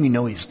met Him, you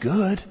know He's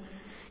good.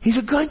 He's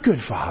a good, good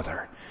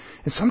Father.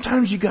 And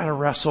sometimes you got to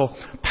wrestle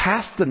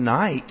past the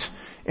night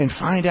and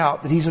find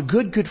out that He's a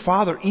good, good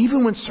Father,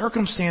 even when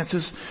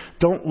circumstances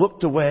don't look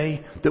the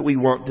way that we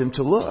want them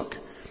to look.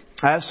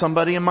 I have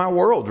somebody in my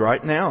world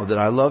right now that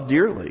I love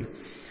dearly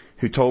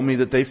who told me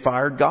that they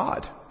fired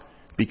God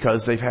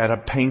because they've had a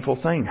painful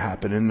thing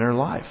happen in their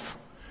life.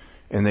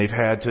 And they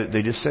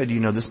just said,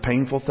 this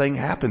painful thing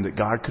happened that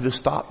God could have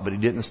stopped, but He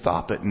didn't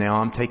stop it. Now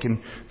I'm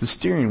taking the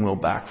steering wheel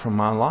back from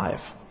my life.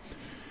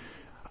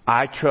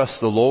 I trust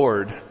the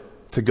Lord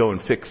to go and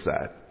fix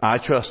that. I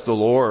trust the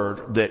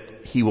Lord that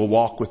He will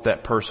walk with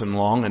that person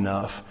long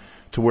enough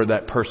to where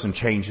that person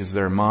changes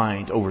their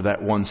mind over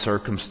that one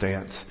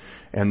circumstance.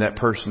 And that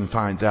person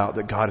finds out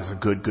that God is a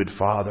good, good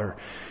Father.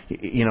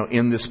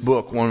 In this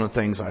book, one of the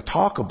things I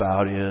talk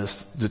about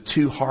is the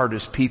two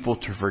hardest people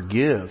to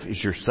forgive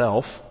is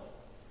yourself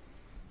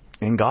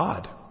and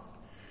God.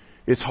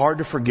 It's hard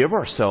to forgive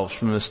ourselves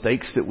from the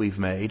mistakes that we've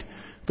made,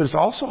 but it's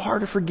also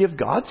hard to forgive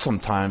God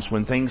sometimes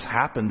when things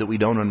happen that we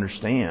don't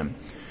understand.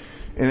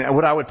 And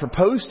what I would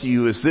propose to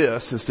you is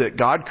this, is that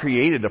God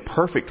created a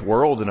perfect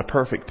world and a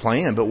perfect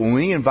plan. But when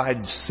we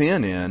invited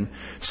sin in,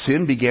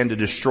 sin began to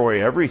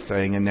destroy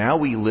everything. And now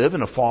we live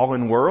in a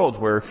fallen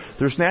world where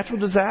there's natural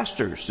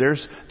disasters,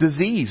 there's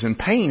disease and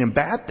pain and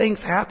bad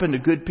things happen to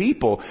good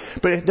people.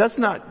 But it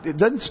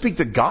doesn't speak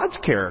to God's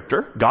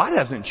character. God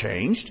hasn't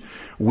changed.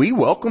 We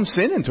welcome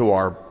sin into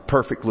our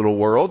perfect little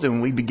world and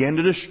we begin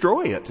to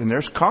destroy it. And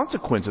there's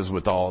consequences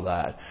with all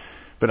that.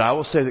 But I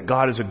will say that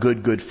God is a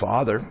good, good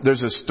Father.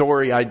 There's a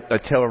story I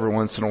tell every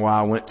once in a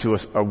while. I went to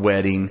a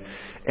wedding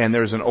and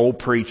there's an old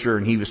preacher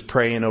and he was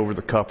praying over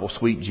the couple.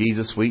 Sweet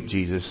Jesus, sweet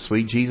Jesus,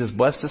 sweet Jesus,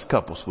 bless this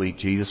couple. Sweet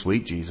Jesus,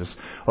 sweet Jesus.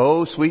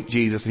 Oh, sweet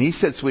Jesus. And he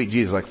said sweet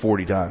Jesus like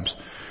 40 times.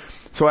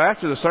 So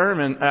after the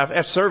sermon,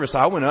 after service,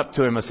 I went up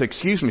to him. I said,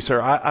 excuse me, sir,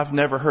 I've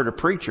never heard a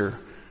preacher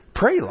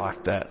pray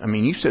like that. I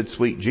mean, you said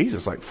sweet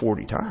Jesus like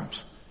 40 times.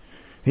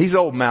 He's an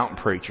old mountain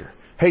preacher.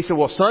 Hey, he said,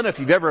 well, son, if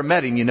you've ever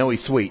met him, you know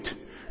he's sweet.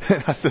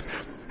 And I said,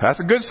 that's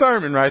a good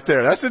sermon right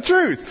there. That's the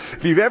truth.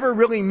 If you've ever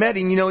really met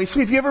Him, you know He's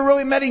sweet. If you ever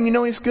really met Him, you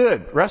know He's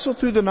good. Wrestle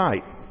through the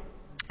night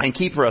and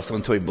keep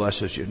wrestling until He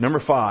blesses you. Number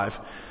 5,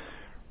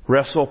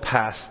 wrestle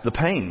past the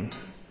pain.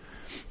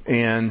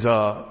 And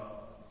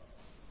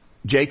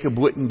Jacob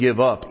wouldn't give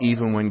up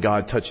even when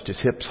God touched his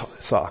hip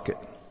socket.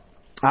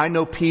 I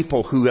know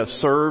people who have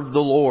served the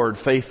Lord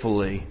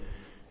faithfully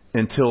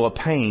until a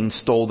pain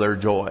stole their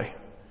joy.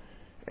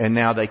 And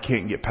now they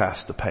can't get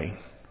past the pain.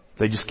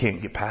 They just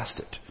can't get past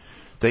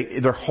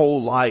it. Their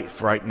whole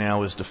life right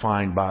now is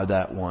defined by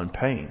that one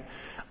pain.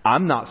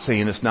 I'm not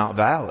saying it's not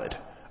valid.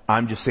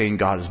 I'm just saying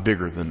God is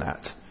bigger than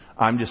that.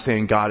 I'm just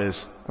saying God is,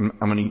 I'm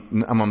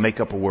going to make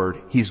up a word.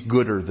 He's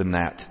gooder than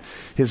that.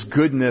 His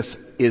goodness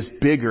is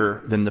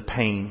bigger than the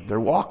pain they're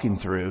walking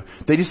through.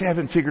 They just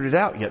haven't figured it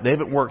out yet. They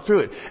haven't worked through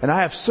it. And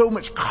I have so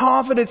much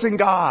confidence in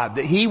God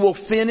that He will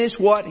finish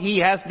what He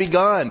has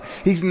begun.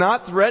 He's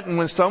not threatened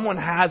when someone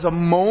has a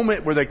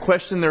moment where they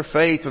question their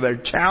faith, or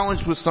they're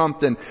challenged with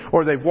something,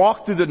 or they've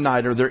walked through the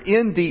night, or they're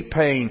in deep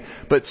pain.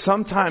 But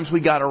sometimes we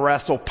got to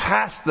wrestle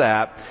past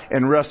that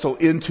and wrestle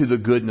into the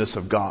goodness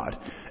of God.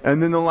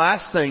 And then the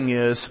last thing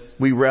is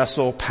we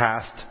wrestle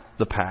past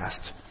the past,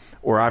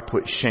 or I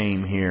put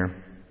shame here.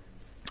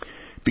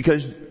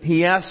 Because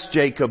he asked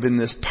Jacob in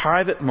this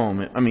private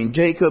moment. I mean,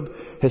 Jacob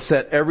has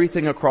set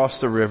everything across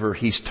the river.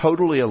 He's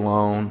totally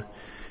alone.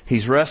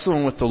 He's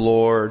wrestling with the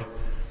Lord.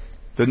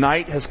 The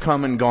night has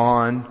come and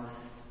gone.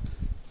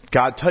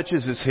 God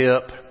touches his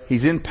hip.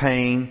 He's in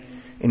pain.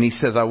 And he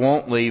says, I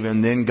won't leave.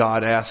 And then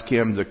God asks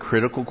him the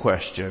critical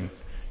question.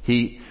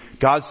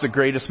 God's the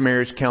greatest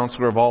marriage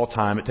counselor of all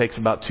time. It takes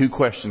about 2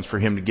 questions for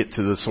him to get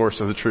to the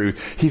source of the truth.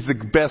 He's the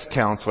best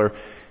counselor.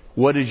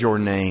 What is your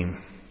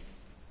name?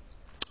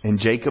 And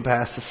Jacob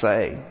has to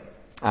say,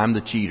 I'm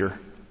the cheater.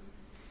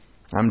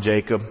 I'm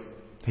Jacob.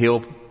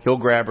 He'll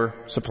grab her,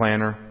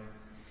 supplant her.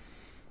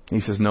 He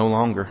says, no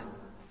longer.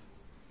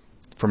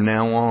 From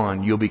now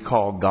on, you'll be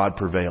called God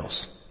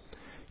Prevails.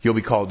 You'll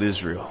be called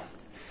Israel.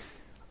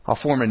 I'll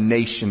form a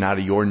nation out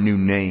of your new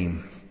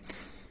name.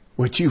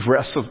 What you've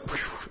wrestled,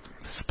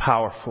 it's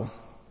powerful.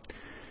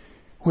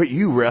 What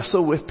you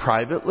wrestle with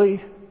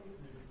privately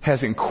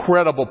has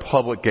incredible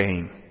public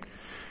gain.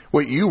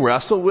 What you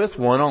wrestle with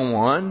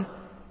one-on-one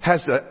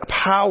has the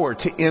power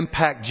to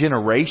impact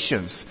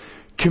generations,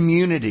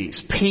 communities,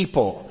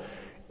 people.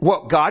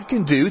 What God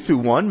can do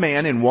through one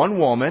man and one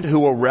woman who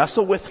will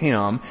wrestle with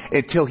Him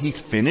until He's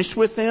finished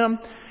with them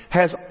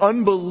has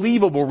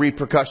unbelievable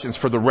repercussions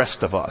for the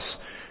rest of us.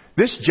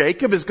 This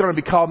Jacob is going to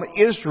become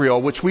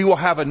Israel, which we will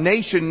have a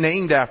nation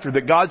named after,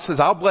 that God says,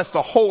 I'll bless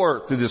the whole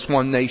earth through this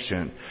one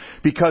nation.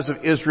 Because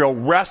of Israel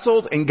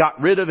wrestled and got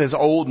rid of his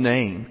old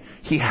name.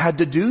 He had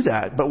to do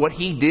that. But what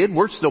he did,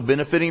 we're still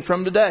benefiting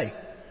from today.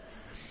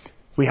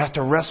 We have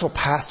to wrestle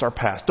past our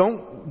past.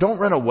 Don't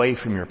run away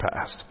from your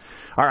past.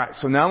 All right,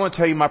 so now I'm going to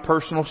tell you my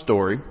personal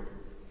story.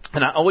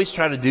 And I always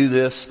try to do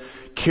this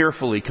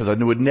carefully because I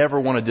would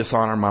never want to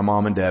dishonor my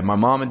mom and dad. My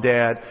mom and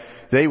dad,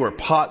 they were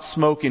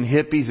pot-smoking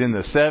hippies in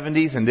the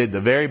 70s and did the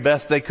very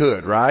best they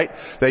could, right?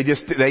 They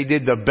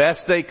did the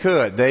best they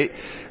could.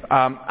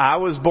 I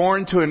was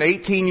born to an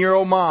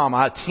 18-year-old mom,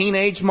 a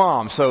teenage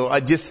mom. So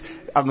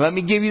let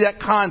me give you that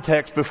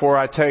context before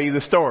I tell you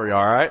the story,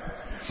 all right?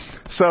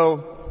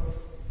 So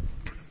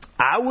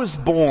I was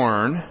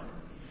born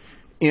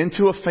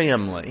into a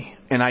family,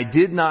 and I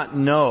did not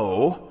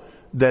know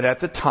that at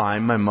the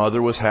time my mother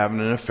was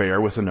having an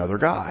affair with another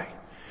guy.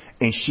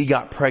 And she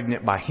got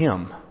pregnant by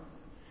him.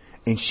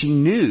 And she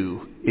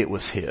knew it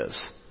was his,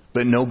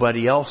 but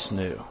nobody else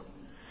knew.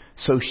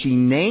 So she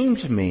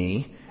named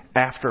me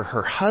after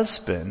her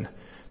husband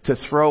to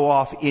throw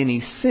off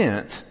any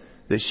scent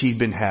that she'd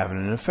been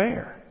having an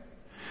affair.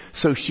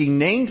 So she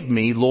named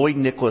me Lloyd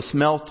Nicholas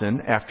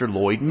Melton after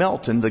Lloyd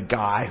Melton, the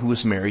guy who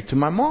was married to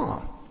my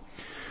mom.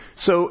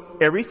 So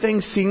everything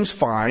seems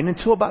fine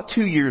until about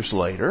 2 years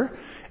later.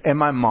 And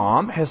my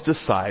mom has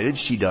decided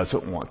she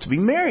doesn't want to be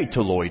married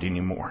to Lloyd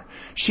anymore.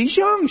 She's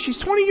young. She's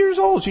 20 years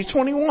old. She's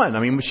 21. I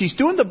mean, she's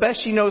doing the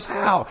best she knows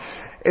how.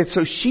 And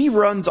so she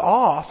runs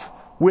off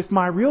with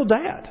my real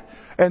dad.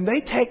 And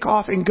they take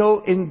off and go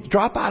and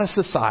drop out of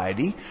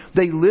society.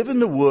 They live in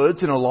the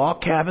woods in a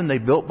log cabin they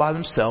built by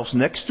themselves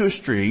next to a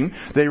stream.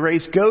 They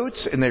raise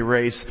goats and they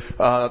raise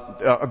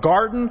a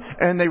garden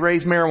and they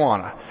raise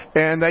marijuana.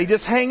 And they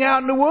just hang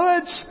out in the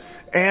woods.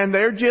 And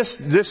they're just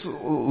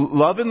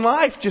loving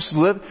life. Just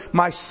live.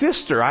 My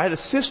sister, I had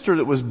a sister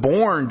that was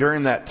born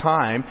during that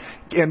time.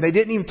 And they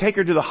didn't even take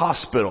her to the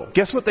hospital.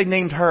 Guess what they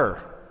named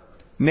her?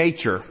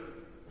 Nature.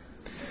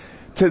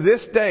 To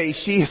this day,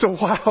 she is a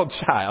wild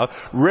child.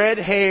 Red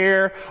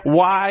hair,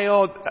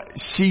 wild.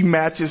 She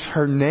matches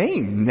her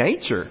name,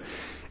 Nature.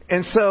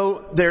 And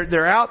so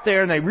they're out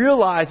there and they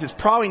realize it's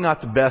probably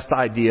not the best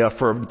idea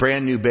for a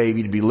brand new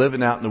baby to be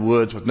living out in the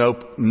woods with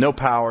no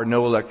power,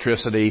 no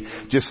electricity,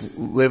 just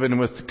living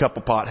with a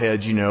couple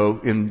potheads,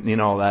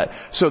 and all that.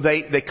 So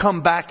they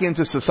come back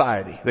into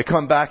society.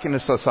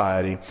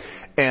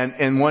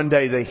 And one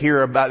day they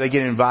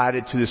get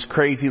invited to this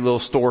crazy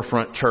little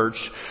storefront church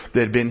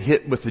that had been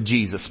hit with the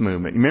Jesus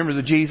movement. You remember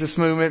the Jesus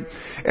movement?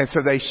 And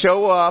so they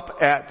show up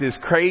at this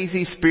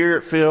crazy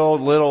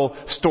spirit-filled little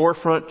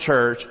storefront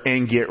church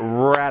and get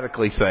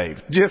radically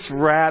saved. Just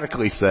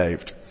radically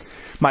saved.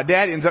 My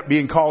dad ends up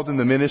being called in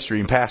the ministry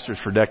and pastors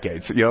for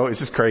decades. It's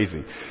just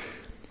crazy.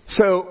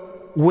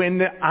 So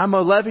when I'm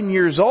 11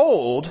 years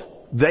old,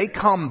 they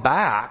come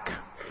back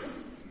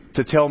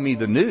to tell me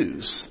the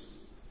news.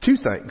 Two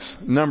things.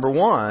 Number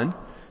one,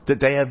 that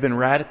they have been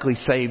radically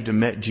saved and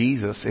met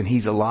Jesus, and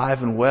He's alive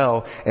and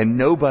well, and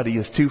nobody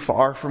is too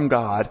far from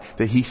God,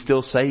 that He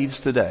still saves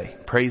today.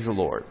 Praise the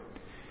Lord.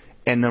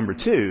 And number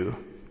two,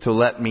 to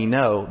let me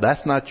know,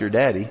 that's not your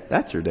daddy,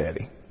 that's your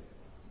daddy.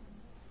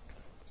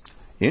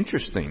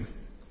 Interesting.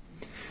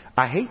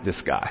 I hate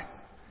this guy.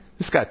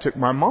 This guy took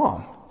my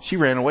mom. She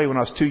ran away when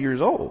I was 2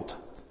 years old.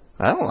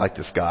 I don't like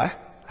this guy.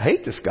 I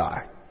hate this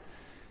guy.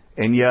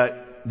 And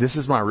yet, this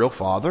is my real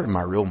father and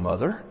my real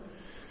mother.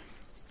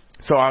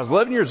 So I was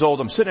 11 years old.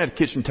 I'm sitting at a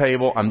kitchen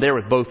table. I'm there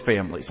with both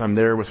families. I'm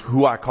there with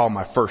who I call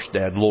my first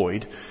dad,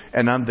 Lloyd.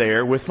 And I'm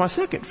there with my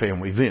second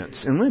family,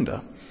 Vince and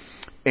Linda.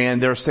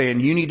 And they're saying,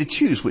 you need to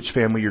choose which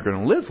family you're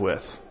going to live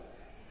with.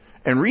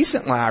 And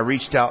recently I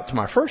reached out to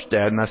my first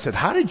dad and I said,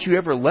 how did you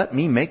ever let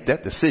me make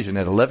that decision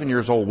at 11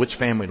 years old which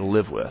family to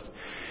live with?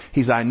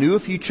 He said, I knew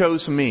if you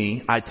chose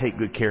me, I'd take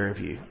good care of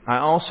you. I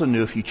also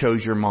knew if you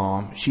chose your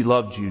mom, she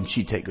loved you and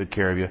she'd take good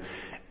care of you.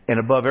 And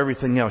above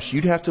everything else,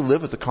 you'd have to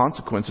live with the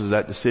consequences of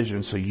that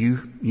decision. So you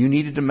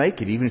needed to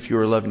make it, even if you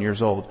were 11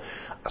 years old.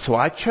 So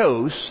I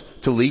chose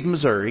to leave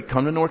Missouri,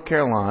 come to North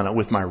Carolina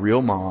with my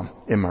real mom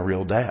and my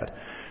real dad.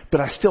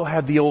 But I still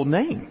had the old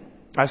name.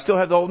 I still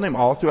had the old name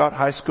all throughout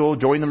high school,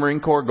 joined the Marine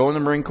Corps, going to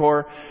the Marine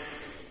Corps.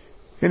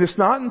 And it's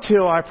not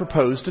until I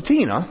proposed to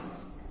Tina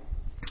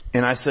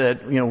and I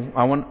said,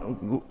 I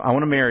want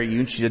to marry you.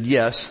 And she said,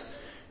 yes.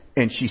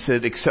 And she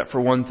said, except for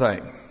one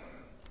thing.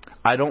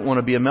 I don't want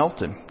to be a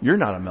Melton. You're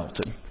not a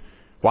Melton.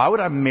 Why would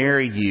I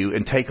marry you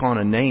and take on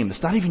a name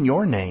that's not even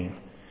your name?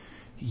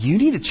 You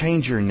need to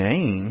change your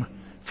name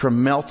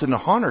from Melton to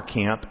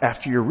Honorkamp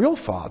after your real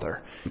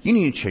father. You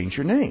need to change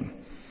your name.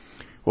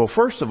 Well,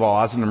 first of all,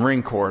 I was in the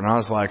Marine Corps, and I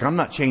was like, I'm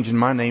not changing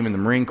my name in the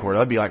Marine Corps.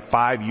 That'd be like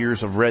 5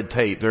 years of red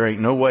tape. There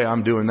ain't no way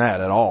I'm doing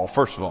that at all,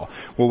 first of all.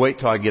 We'll wait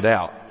till I get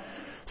out.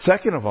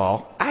 Second of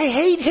all, I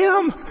hate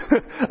him.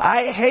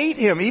 I hate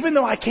him. Even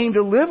though I came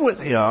to live with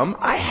him,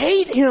 I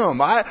hate him.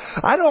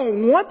 I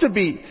don't want to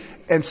be.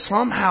 And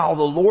somehow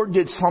the Lord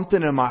did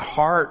something in my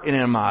heart and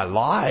in my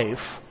life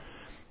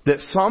that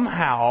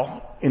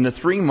somehow in the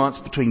 3 months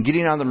between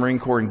getting out of the Marine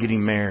Corps and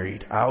getting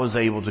married, I was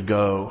able to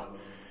go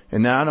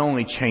and not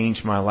only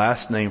change my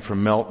last name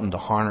from Melton to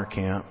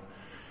Honorkamp,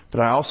 but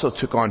I also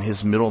took on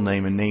his middle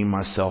name and named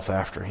myself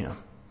after him.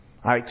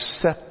 I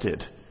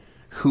accepted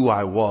who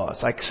I was.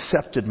 I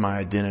accepted my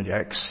identity. I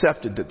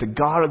accepted that the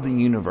God of the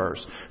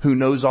universe, who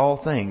knows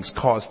all things,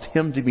 caused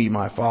him to be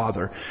my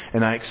father.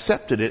 And I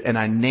accepted it and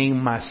I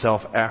named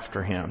myself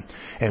after him.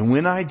 And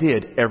when I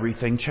did,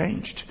 everything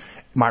changed.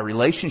 My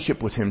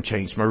relationship with him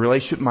changed. My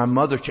relationship with my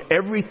mother changed.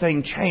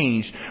 Everything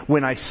changed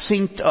when I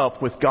synced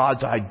up with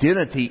God's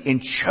identity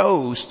and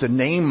chose to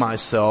name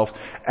myself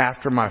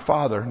after my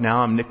father. Now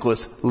I'm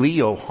Nicholas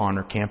Leo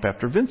Honorkamp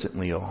after Vincent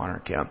Leo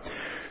Honorkamp.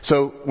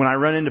 So when I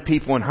run into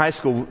people in high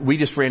school, we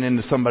just ran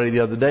into somebody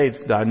the other day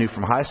that I knew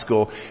from high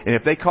school. And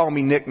if they call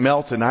me Nick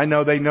Melton, I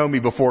know they know me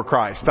before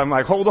Christ. I'm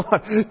like, hold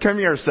on, come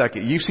here a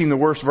second. You've seen the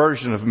worst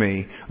version of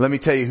me. Let me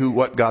tell you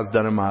what God's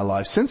done in my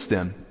life since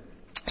then.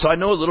 So I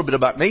know a little bit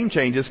about name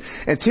changes,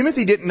 and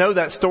Timothy didn't know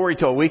that story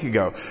till a week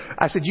ago.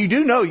 I said, you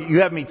do know you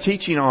have me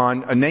teaching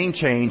on a name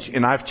change,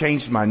 and I've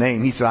changed my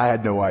name. He said, I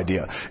had no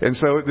idea. And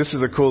so this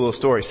is a cool little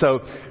story. So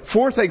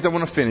 4 things I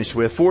want to finish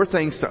with, 4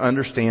 things to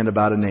understand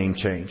about a name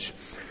change.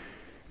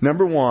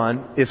 Number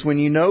 1 is when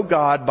you know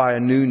God by a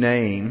new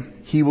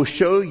name, He will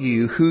show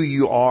you who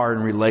you are in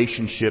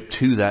relationship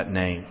to that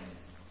name.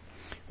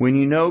 When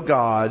you know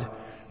God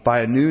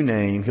by a new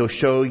name, He'll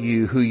show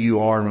you who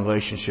you are in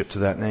relationship to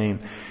that name.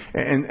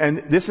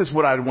 And this is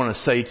what I want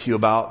to say to you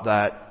about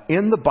that.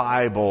 In the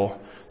Bible,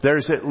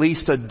 there's at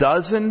least a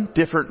dozen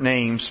different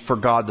names for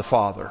God the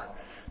Father.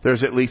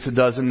 There's at least a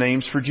dozen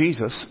names for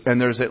Jesus, and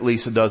there's at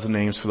least a dozen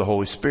names for the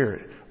Holy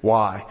Spirit.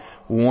 Why?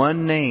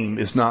 One name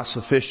is not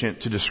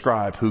sufficient to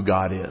describe who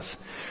God is.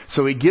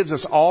 So He gives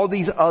us all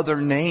these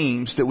other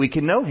names that we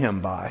can know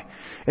Him by.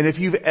 And if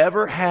you've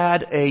ever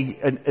had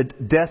a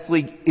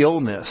deathly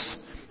illness,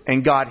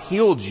 and God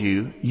healed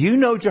you, you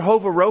know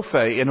Jehovah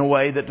Rophe in a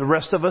way that the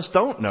rest of us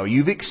don't know.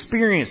 You've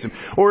experienced Him.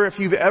 Or if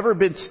you've ever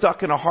been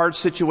stuck in a hard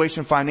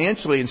situation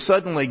financially and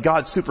suddenly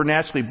God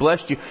supernaturally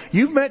blessed you,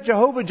 you've met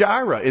Jehovah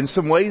Jireh in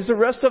some ways the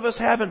rest of us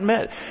haven't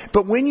met.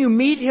 But when you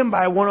meet Him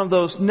by one of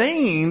those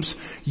names,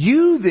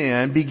 you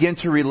then begin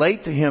to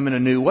relate to Him in a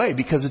new way.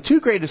 Because the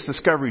 2 greatest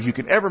discoveries you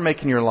can ever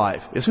make in your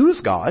life is who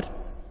is God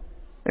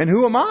and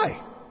who am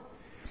I?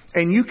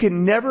 And you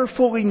can never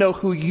fully know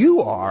who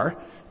you are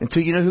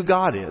until you know who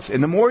God is.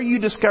 And the more you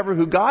discover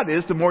who God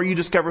is, the more you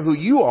discover who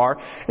you are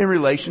in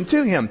relation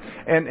to Him.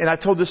 And I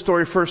told this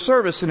story first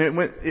service, and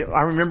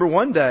I remember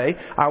one day,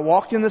 I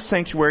walked in the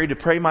sanctuary to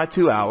pray my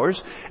 2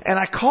 hours, and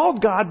I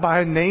called God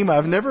by a name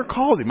I've never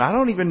called Him. I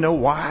don't even know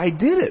why I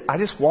did it. I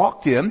just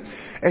walked in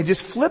and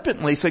just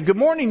flippantly said, "Good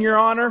morning, Your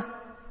Honor."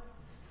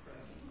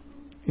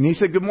 And He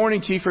said, "Good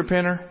morning, Chief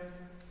Repenter."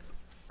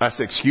 I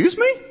said, excuse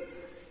me?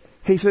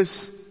 He says,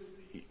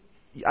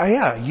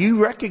 yeah,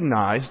 you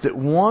recognize that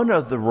one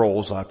of the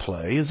roles I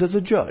play is as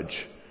a judge.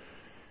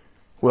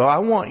 Well, I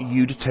want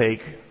you to take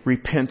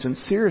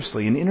repentance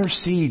seriously and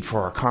intercede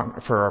for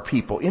our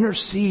people.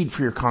 Intercede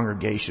for your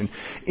congregation.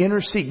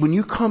 Intercede. When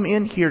you come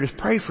in here to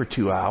pray for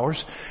 2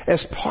 hours,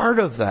 as part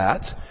of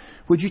that,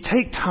 would you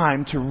take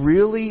time to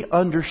really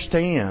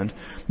understand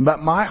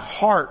my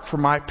heart for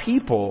my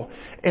people?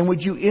 And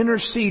would you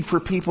intercede for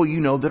people you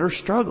know that are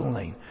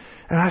struggling?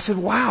 And I said,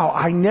 wow,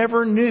 I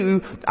never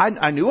knew.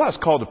 I knew I was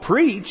called to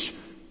preach.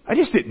 I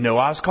just didn't know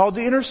I was called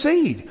to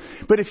intercede.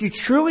 But if you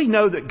truly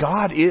know that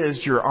God is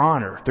your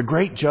honor, the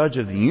great judge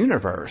of the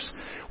universe,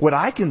 what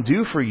I can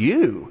do for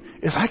you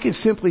is I can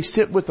simply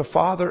sit with the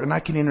Father and I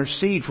can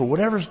intercede for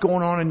whatever's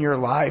going on in your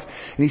life.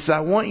 And He said, I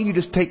want you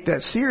to take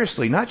that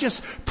seriously, not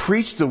just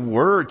preach the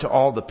word to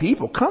all the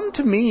people. Come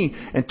to me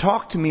and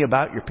talk to me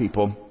about your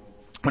people.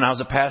 When I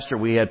was a pastor,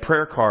 we had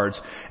prayer cards,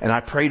 and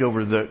I prayed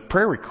over the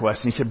prayer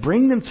requests. And He said,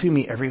 bring them to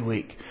me every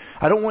week.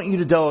 I don't want you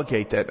to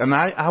delegate that. And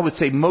I would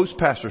say most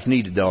pastors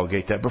need to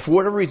delegate that. But for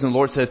whatever reason, the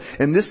Lord said,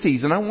 in this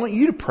season, I want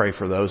you to pray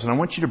for those, and I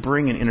want you to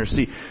bring and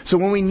intercede. So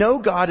when we know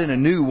God in a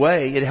new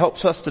way, it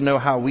helps us to know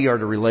how we are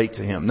to relate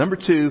to Him. Number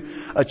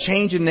 2, a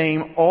change in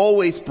name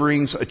always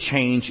brings a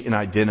change in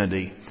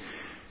identity.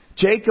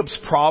 Jacob's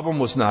problem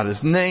was not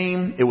his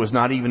name. It was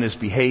not even his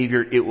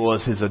behavior. It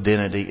was his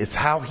identity. It's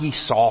how he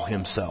saw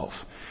himself.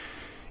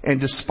 And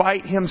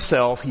despite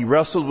himself, he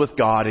wrestled with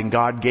God, and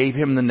God gave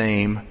him the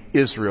name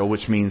Israel,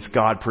 which means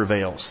God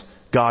prevails.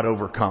 God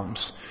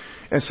overcomes.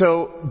 And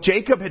so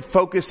Jacob had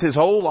focused his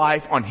whole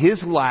life on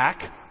his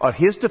lack, on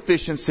his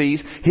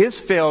deficiencies, his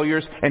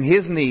failures, and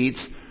his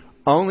needs,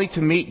 only to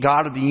meet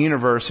God of the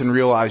universe and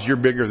realize you're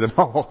bigger than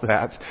all of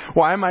that.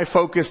 Why am I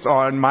focused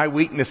on my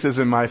weaknesses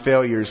and my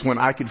failures when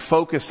I could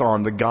focus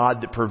on the God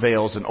that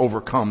prevails and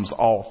overcomes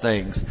all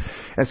things?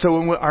 And so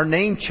when our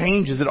name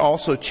changes, it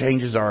also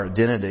changes our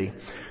identity.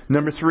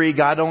 Number 3,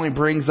 God only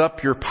brings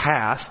up your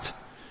past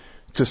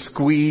to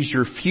squeeze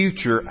your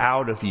future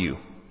out of you.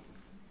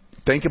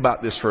 Think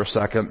about this for a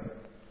second.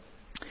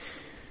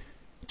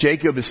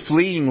 Jacob is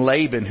fleeing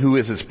Laban, who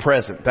is his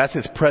present. That's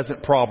his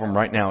present problem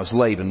right now, is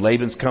Laban.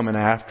 Laban's coming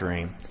after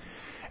him.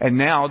 And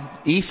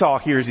now Esau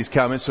hears he's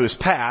coming, so his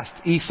past,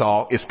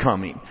 Esau, is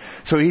coming.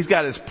 So he's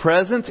got his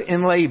present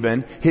in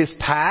Laban. His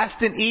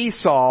past in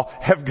Esau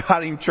have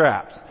got him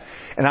trapped.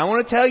 And I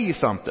want to tell you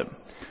something.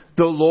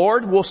 The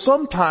Lord will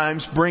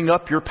sometimes bring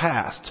up your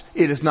past.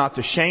 It is not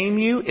to shame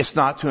you. It's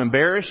not to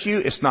embarrass you.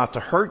 It's not to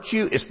hurt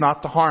you. It's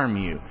not to harm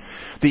you.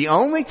 The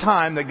only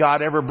time that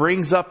God ever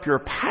brings up your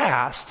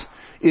past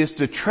is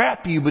to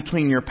trap you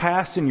between your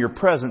past and your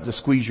present to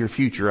squeeze your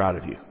future out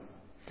of you.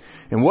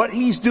 And what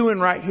He's doing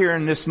right here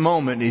in this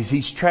moment is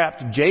He's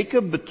trapped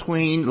Jacob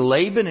between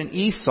Laban and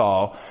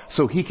Esau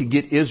so He could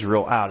get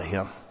Israel out of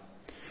him.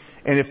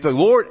 And if the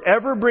Lord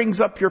ever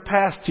brings up your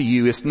past to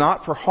you, it's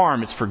not for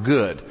harm, it's for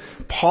good.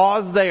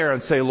 Pause there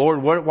and say,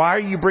 Lord, why are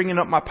you bringing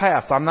up my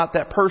past? I'm not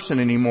that person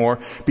anymore,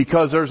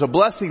 because there's a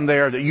blessing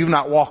there that you've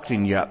not walked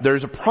in yet.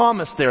 There's a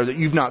promise there that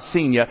you've not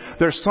seen yet.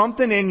 There's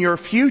something in your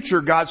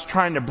future God's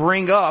trying to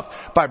bring up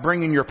by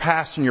bringing your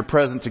past and your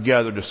present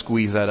together to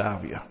squeeze that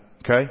out of you.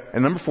 Okay?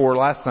 And number 4,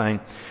 last thing,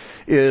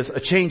 is a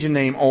change in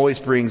name always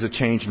brings a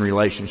change in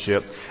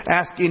relationship.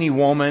 Ask any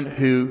woman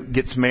who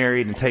gets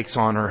married and takes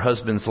on her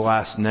husband's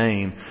last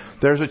name.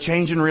 There's a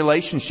change in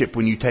relationship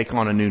when you take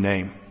on a new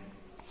name.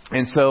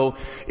 And so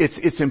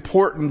it's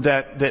important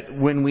that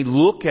when we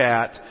look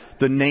at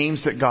the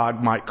names that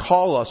God might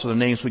call us or the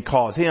names we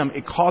call Him,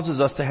 it causes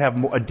us to have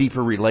a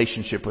deeper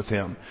relationship with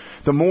Him.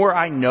 The more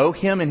I know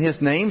Him and His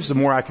names, the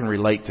more I can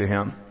relate to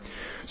Him.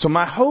 So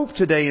my hope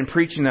today in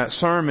preaching that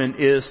sermon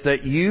is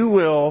that you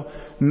will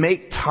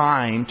make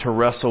time to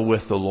wrestle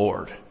with the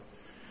Lord.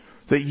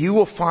 That you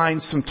will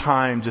find some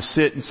time to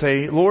sit and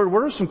say, Lord,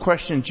 what are some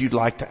questions you'd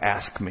like to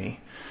ask me?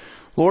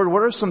 Lord,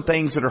 what are some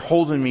things that are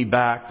holding me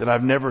back that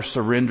I've never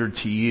surrendered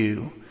to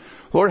you?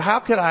 Lord, how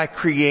could I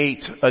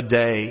create a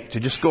day to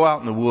just go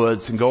out in the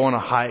woods and go on a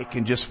hike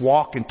and just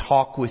walk and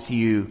talk with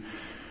you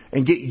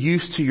and get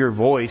used to your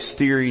voice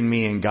steering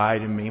me and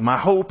guiding me? My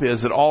hope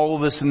is that all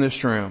of us in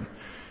this room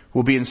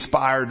will be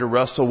inspired to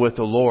wrestle with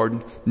the Lord,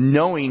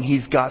 knowing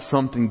He's got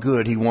something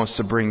good He wants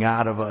to bring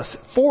out of us,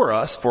 for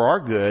our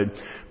good,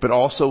 but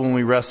also when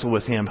we wrestle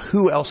with Him,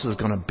 who else is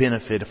going to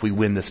benefit if we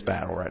win this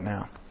battle right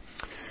now?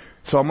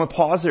 So I'm going to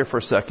pause there for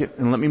a second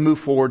and let me move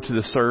forward to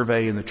the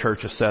survey and the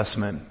church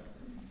assessment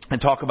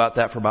and talk about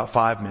that for about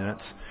 5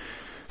 minutes.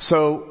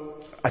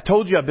 So I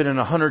told you I've been in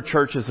 100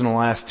 churches in the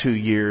last 2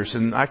 years,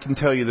 and I can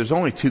tell you there's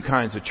only 2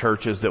 kinds of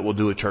churches that will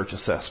do a church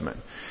assessment.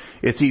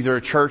 It's either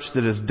a church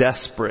that is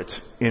desperate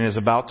and is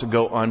about to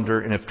go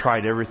under and have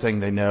tried everything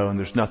they know and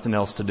there's nothing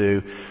else to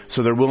do.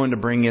 So they're willing to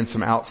bring in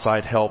some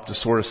outside help to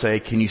sort of say,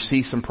 can you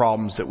see some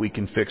problems that we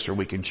can fix or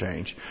we can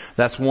change?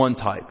 That's one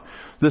type.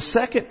 The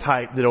second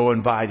type that will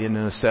invite in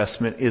an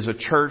assessment is a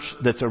church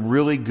that's a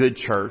really good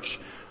church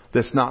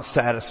that's not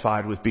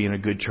satisfied with being a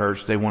good church.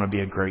 They want to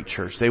be a great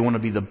church. They want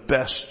to be the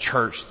best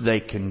church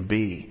they can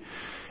be.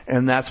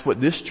 And that's what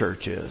this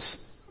church is.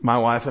 My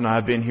wife and I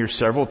have been here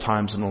several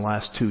times in the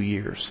last 2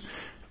 years.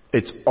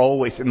 It's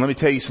always, and let me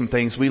tell you some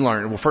things we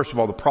learned. Well, first of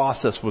all, the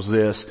process was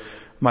this.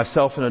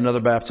 Myself and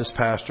another Baptist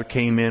pastor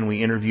came in.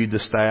 We interviewed the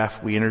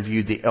staff. We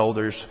interviewed the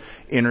elders,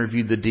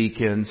 interviewed the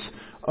deacons.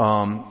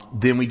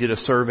 Then we did a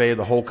survey of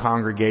the whole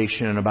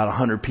congregation, and about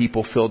 100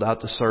 people filled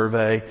out the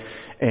survey.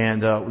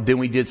 And then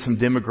we did some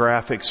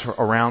demographics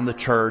around the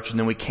church, and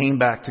then we came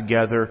back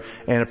together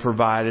and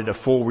provided a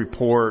full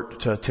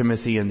report to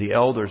Timothy and the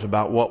elders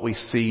about what we've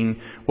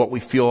seen, what we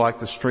feel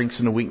like the strengths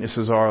and the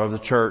weaknesses are of the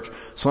church.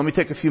 So let me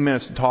take a few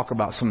minutes to talk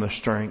about some of the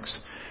strengths.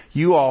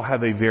 You all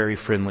have a very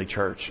friendly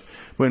church.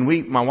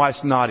 My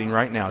wife's nodding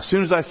right now. As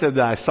soon as I said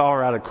that, I saw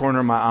her out of the corner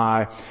of my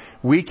eye.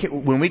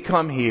 When we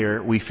come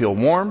here, we feel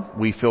warm.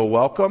 We feel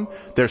welcome.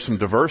 There's some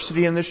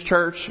diversity in this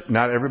church.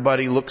 Not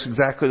everybody looks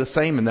exactly the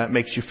same, and that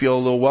makes you feel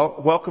a little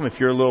welcome. If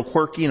you're a little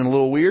quirky and a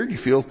little weird, you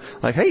feel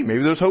like, hey,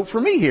 maybe there's hope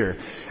for me here.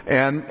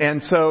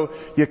 And so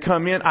you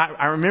come in.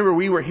 I remember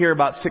we were here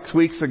about 6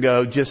 weeks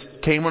ago, just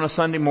came on a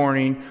Sunday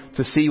morning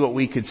to see what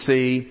we could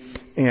see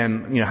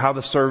and, how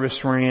the service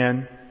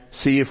ran,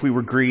 see if we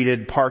were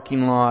greeted,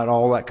 parking lot,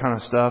 all that kind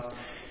of stuff.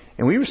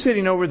 And we were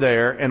sitting over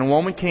there, and a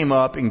woman came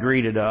up and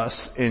greeted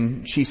us,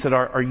 and she said,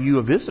 "Are you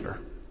a visitor?"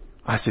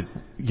 I said,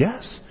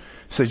 "Yes."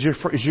 She said,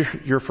 "Is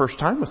your first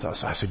time with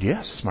us?" I said,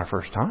 "Yes, it's my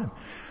first time."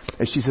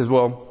 And she says,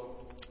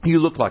 "Well, you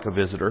look like a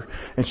visitor."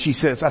 And I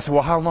said,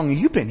 "Well, how long have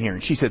you been here?"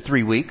 And she said,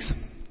 3 weeks.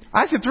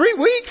 I said, 3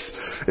 weeks?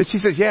 And she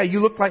says, "Yeah,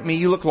 you look like me.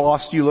 You look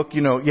lost. You look,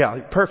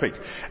 yeah, perfect."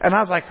 And I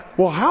was like,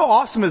 well, how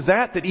awesome is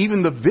that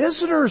even the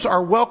visitors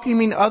are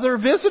welcoming other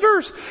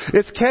visitors?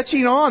 It's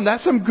catching on.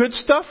 That's some good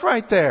stuff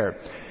right there.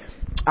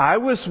 I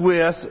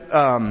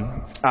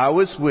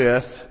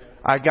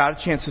got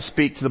a chance to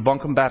speak to the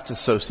Buncombe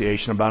Baptist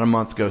Association about a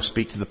month ago,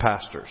 speak to the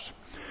pastors.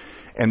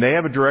 And they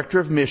have a director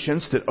of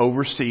missions that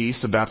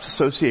oversees the Baptist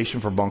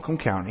Association for Buncombe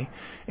County.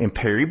 And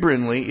Perry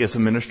Brindley is a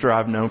minister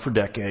I've known for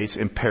decades.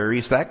 And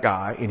Perry's that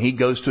guy. And he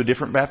goes to a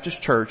different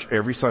Baptist church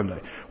every Sunday.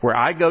 Where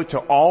I go to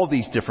all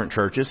these different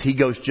churches, he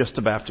goes just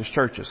to Baptist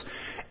churches.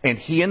 And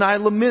he and I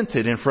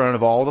lamented in front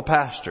of all the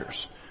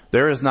pastors.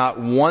 There is not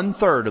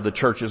 1/3 of the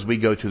churches we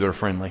go to that are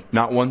friendly.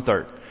 Not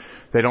 1/3.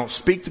 They don't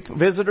speak to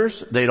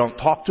visitors. They don't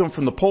talk to them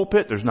from the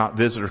pulpit. There's not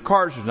visitor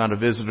cards. There's not a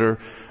visitor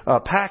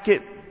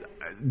packet.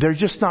 They're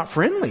just not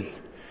friendly.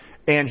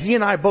 And he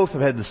and I both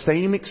have had the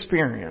same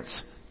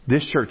experience.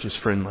 This church is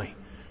friendly.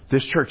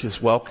 This church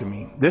is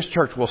welcoming. This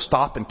church will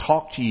stop and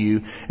talk to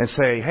you and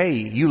say, "Hey,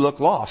 you look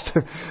lost.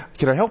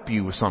 Can I help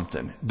you with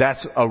something?"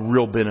 That's a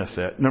real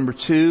benefit. Number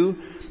 2,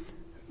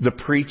 the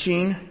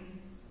preaching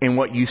and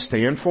what you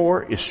stand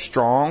for is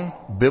strong,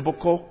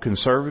 biblical,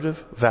 conservative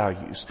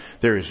values.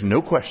 There is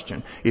no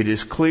question. It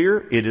is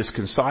clear, it is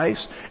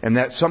concise, and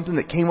that's something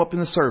that came up in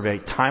the survey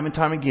time and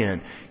time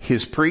again.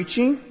 His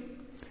preaching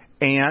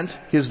and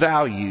his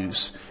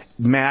values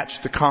match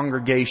the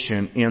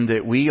congregation in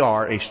that we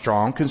are a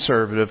strong,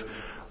 conservative,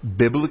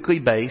 biblically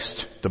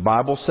based. The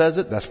Bible says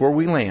it. That's where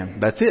we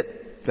land. That's it.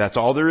 That's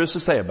all there is to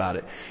say about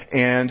it.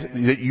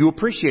 And you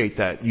appreciate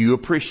that. You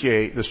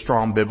appreciate the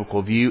strong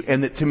biblical view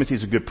and that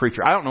Timothy's a good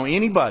preacher. I don't know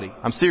anybody,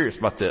 I'm serious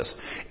about this,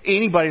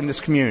 anybody in this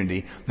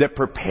community that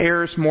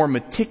prepares more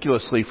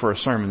meticulously for a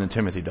sermon than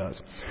Timothy does.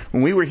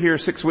 When we were here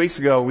 6 weeks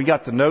ago, we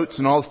got the notes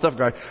and all the stuff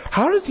going,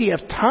 how does he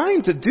have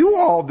time to do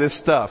all this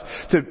stuff?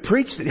 To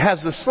preach, he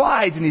has the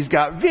slides and he's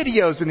got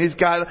videos and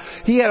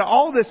he had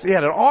all this, he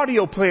had an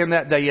audio plan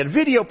that day, he had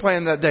video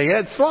plan that day, he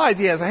had slides,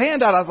 he has a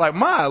handout. I was like,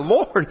 my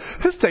Lord,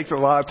 this takes a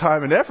lot of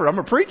time and effort. I'm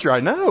a preacher,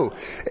 I know.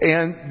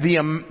 And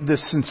the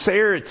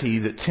sincerity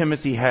that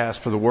Timothy has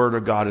for the Word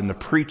of God and the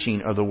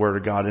preaching of the Word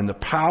of God and the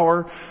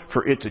power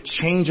for it to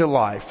change a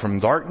life from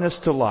darkness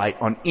to light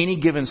on any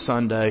given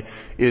Sunday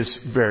is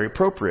very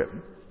appropriate.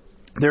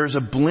 There's a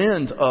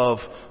blend of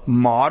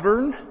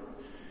modern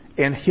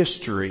and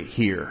history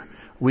here.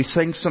 We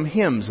sing some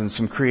hymns in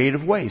some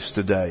creative ways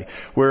today.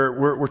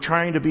 We're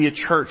trying to be a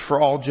church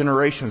for all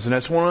generations. And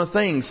that's one of the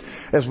things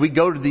as we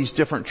go to these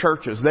different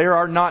churches. There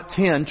are not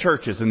 10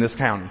 churches in this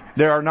county.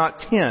 There are not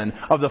 10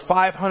 of the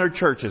 500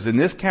 churches in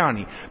this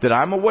county that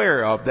I'm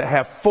aware of that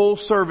have full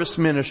service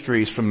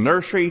ministries from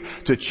nursery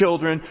to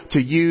children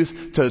to youth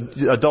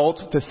to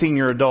adults to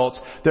senior adults.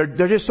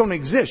 They just don't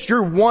exist.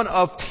 You're one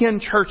of 10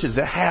 churches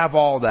that have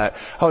all that.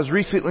 I was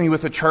recently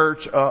with a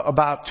church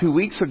about 2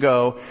 weeks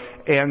ago,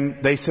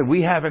 and they said,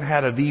 we haven't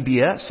had a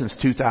VBS since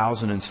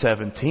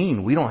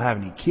 2017. We don't have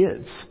any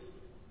kids.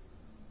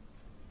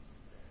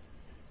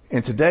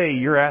 And today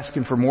you're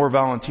asking for more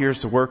volunteers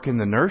to work in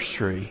the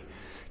nursery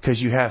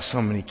because you have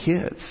so many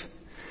kids.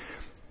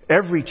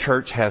 Every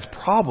church has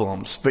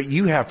problems, but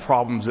you have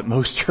problems that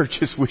most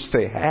churches wish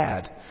they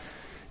had.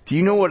 Do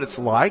you know what it's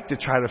like to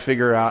try to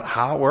figure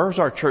out where's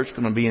our church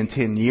going to be in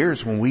 10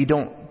 years when we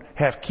don't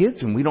have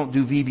kids and we don't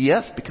do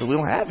VBS because we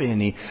don't have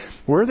any.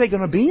 Where are they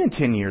going to be in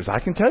 10 years? I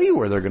can tell you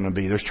where they're going to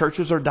be. There's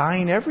churches are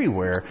dying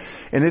everywhere.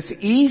 And it's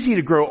easy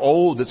to grow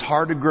old. It's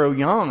hard to grow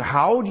young.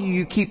 How do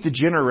you keep the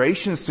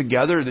generations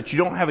together that you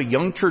don't have a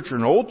young church or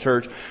an old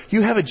church?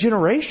 You have a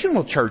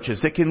generational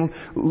churches that can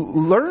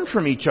learn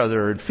from each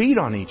other and feed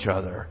on each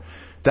other.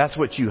 That's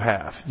what you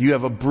have. You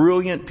have a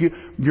brilliant,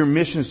 your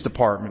missions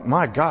department.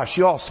 My gosh,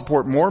 you all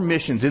support more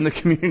missions in the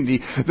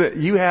community. That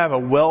you have a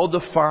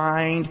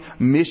well-defined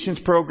missions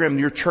program.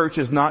 Your church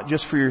is not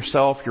just for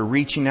yourself. You're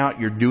reaching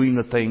out. You're doing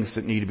the things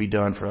that need to be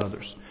done for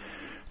others.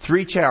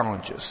 3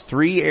 challenges,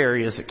 3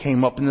 areas that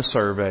came up in the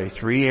survey,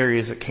 3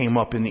 areas that came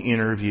up in the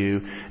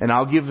interview. And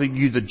I'll give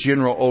you the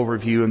general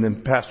overview, and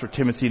then Pastor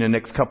Timothy in the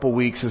next couple of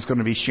weeks is going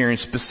to be sharing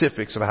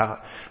specifics of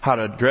how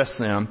to address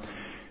them.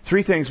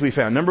 3 things we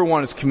found. Number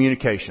 1 is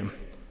communication.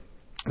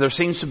 There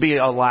seems to be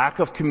a lack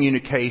of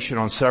communication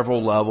on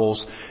several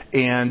levels,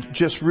 and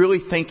just really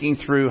thinking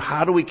through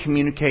how do we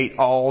communicate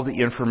all the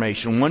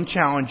information. One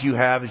challenge you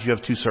have is you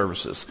have 2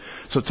 services.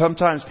 So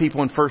sometimes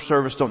people in first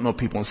service don't know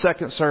people in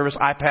second service.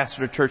 I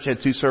pastored a church that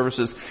had 2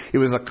 services. It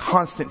was a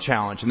constant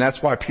challenge, and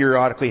that's why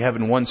periodically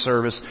having 1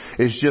 service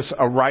is just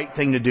a right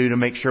thing to do to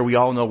make sure we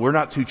all know we're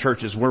not 2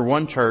 churches. We're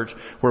 1 church.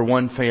 We're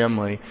 1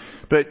 family.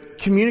 But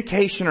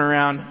communication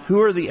around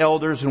who are the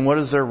elders and what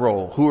is their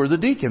role? Who are the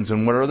deacons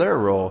and what are their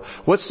role?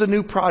 What's the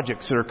new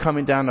projects that are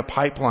coming down the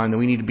pipeline that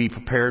we need to be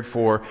prepared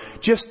for?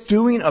 Just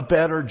doing a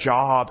better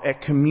job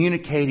at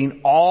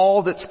communicating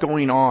all that's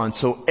going on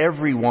so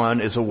everyone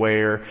is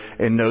aware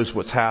and knows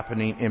what's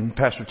happening. And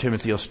Pastor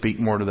Timothy will speak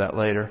more to that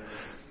later.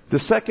 The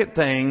second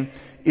thing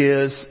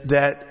is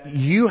that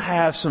you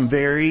have some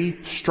very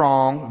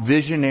strong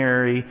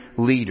visionary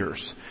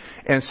leaders.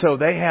 And so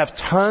they have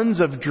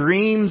tons of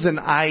dreams and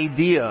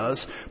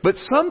ideas, but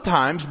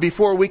sometimes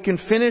before we can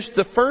finish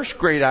the first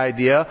great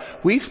idea,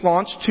 we've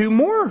launched 2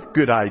 more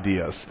good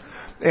ideas.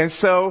 And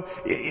so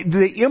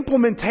the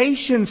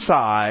implementation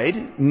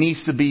side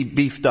needs to be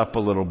beefed up a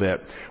little bit,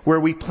 where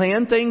we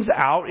plan things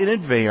out in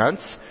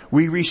advance.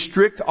 We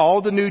restrict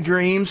all the new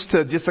dreams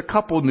to just a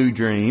couple new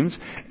dreams,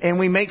 and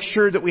we make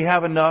sure that we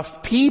have enough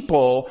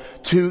people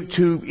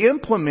to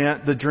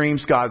implement the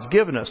dreams God's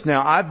given us.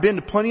 Now, I've been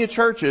to plenty of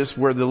churches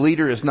where the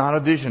leader is not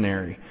a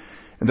visionary.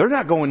 And they're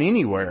not going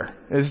anywhere.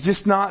 It's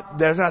just not,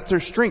 that's not their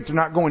strength. They're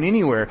not going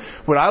anywhere.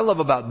 What I love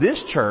about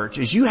this church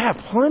is you have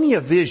plenty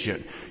of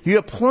vision. You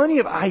have plenty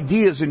of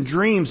ideas and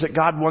dreams that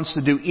God wants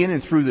to do in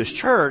and through this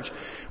church.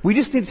 We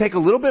just need to take a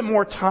little bit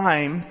more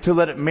time to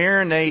let it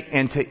marinate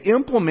and to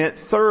implement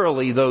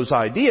thoroughly those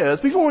ideas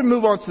before we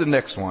move on to the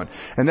next one.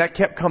 And that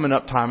kept coming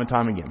up time and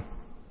time again.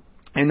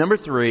 And number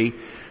 3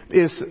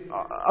 is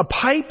a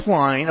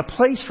pipeline, a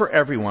place for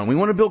everyone. We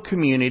want to build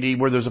community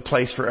where there's a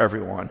place for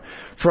everyone.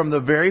 From the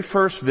very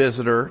first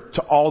visitor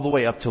to all the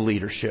way up to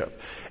leadership.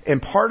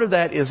 And part of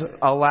that is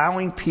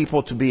allowing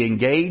people to be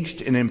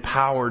engaged and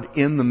empowered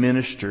in the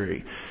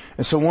ministry.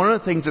 And so one of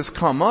the things that's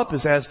come up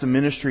is as the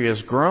ministry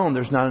has grown,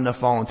 there's not enough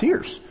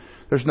volunteers.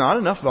 There's not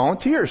enough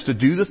volunteers to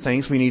do the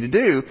things we need to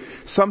do.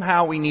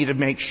 Somehow we need to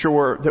make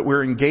sure that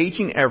we're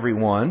engaging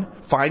everyone,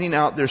 finding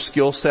out their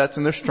skill sets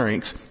and their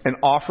strengths, and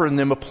offering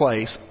them a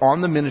place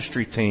on the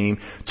ministry team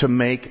to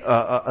make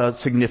a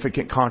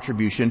significant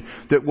contribution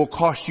that will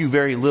cost you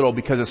very little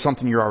because it's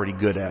something you're already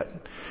good at.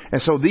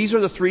 And so these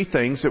are the 3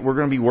 things that we're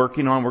going to be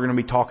working on, we're going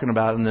to be talking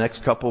about in the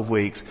next couple of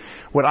weeks.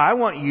 What I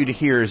want you to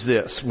hear is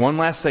this. One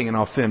last thing and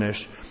I'll finish.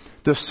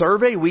 The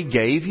survey we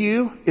gave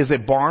you is a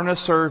Barna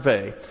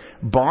survey.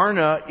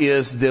 Barna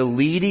is the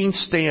leading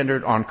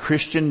standard on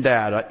Christian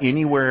data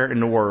anywhere in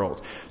the world.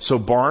 So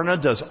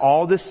Barna does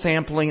all this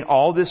sampling,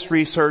 all this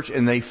research,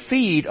 and they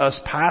feed us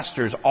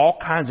pastors all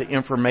kinds of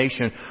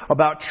information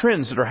about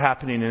trends that are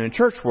happening in the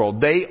church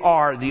world. They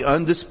are the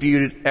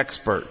undisputed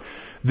expert.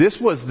 This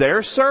was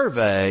their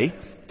survey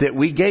that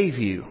we gave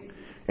you.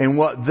 And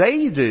what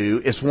they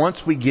do is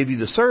once we give you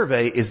the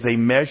survey is they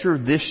measure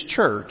this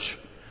church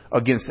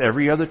against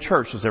every other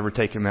church that's ever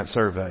taken that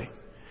survey.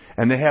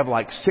 And they have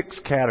like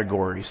 6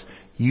 categories.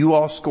 You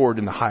all scored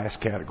in the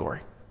highest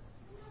category.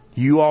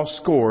 You all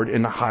scored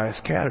in the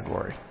highest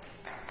category.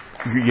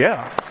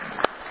 Yeah.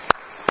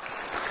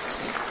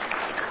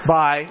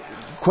 By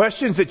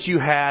questions that you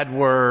had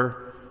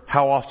were,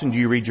 how often do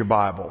you read your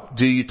Bible?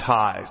 Do you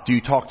tithe? Do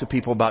you talk to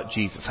people about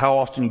Jesus? How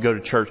often you go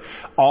to church?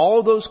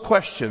 All those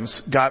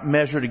questions got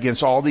measured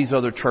against all these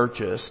other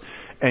churches.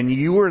 And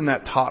you were in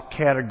that top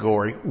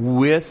category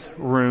with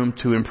room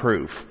to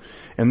improve.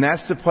 And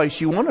that's the place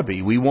you want to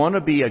be. We want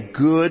to be a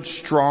good,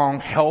 strong,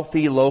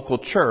 healthy local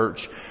church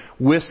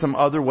with some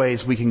other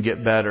ways we can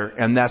get better.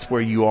 And that's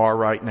where you are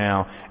right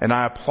now. And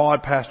I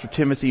applaud Pastor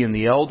Timothy and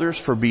the elders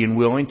for being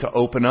willing to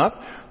open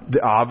up.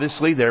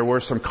 Obviously, there were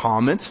some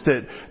comments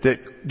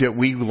that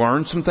we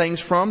learned some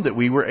things from, that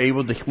we were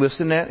able to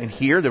listen at and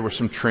hear. There were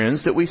some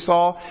trends that we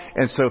saw.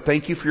 And so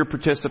thank you for your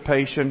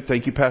participation.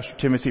 Thank you, Pastor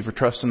Timothy, for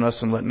trusting us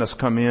and letting us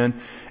come in.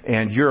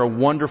 And you're a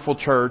wonderful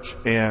church.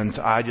 And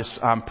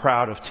I'm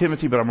proud of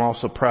Timothy, but I'm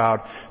also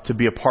proud to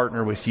be a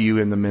partner with you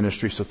in the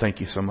ministry. So thank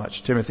you so much.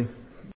 Timothy.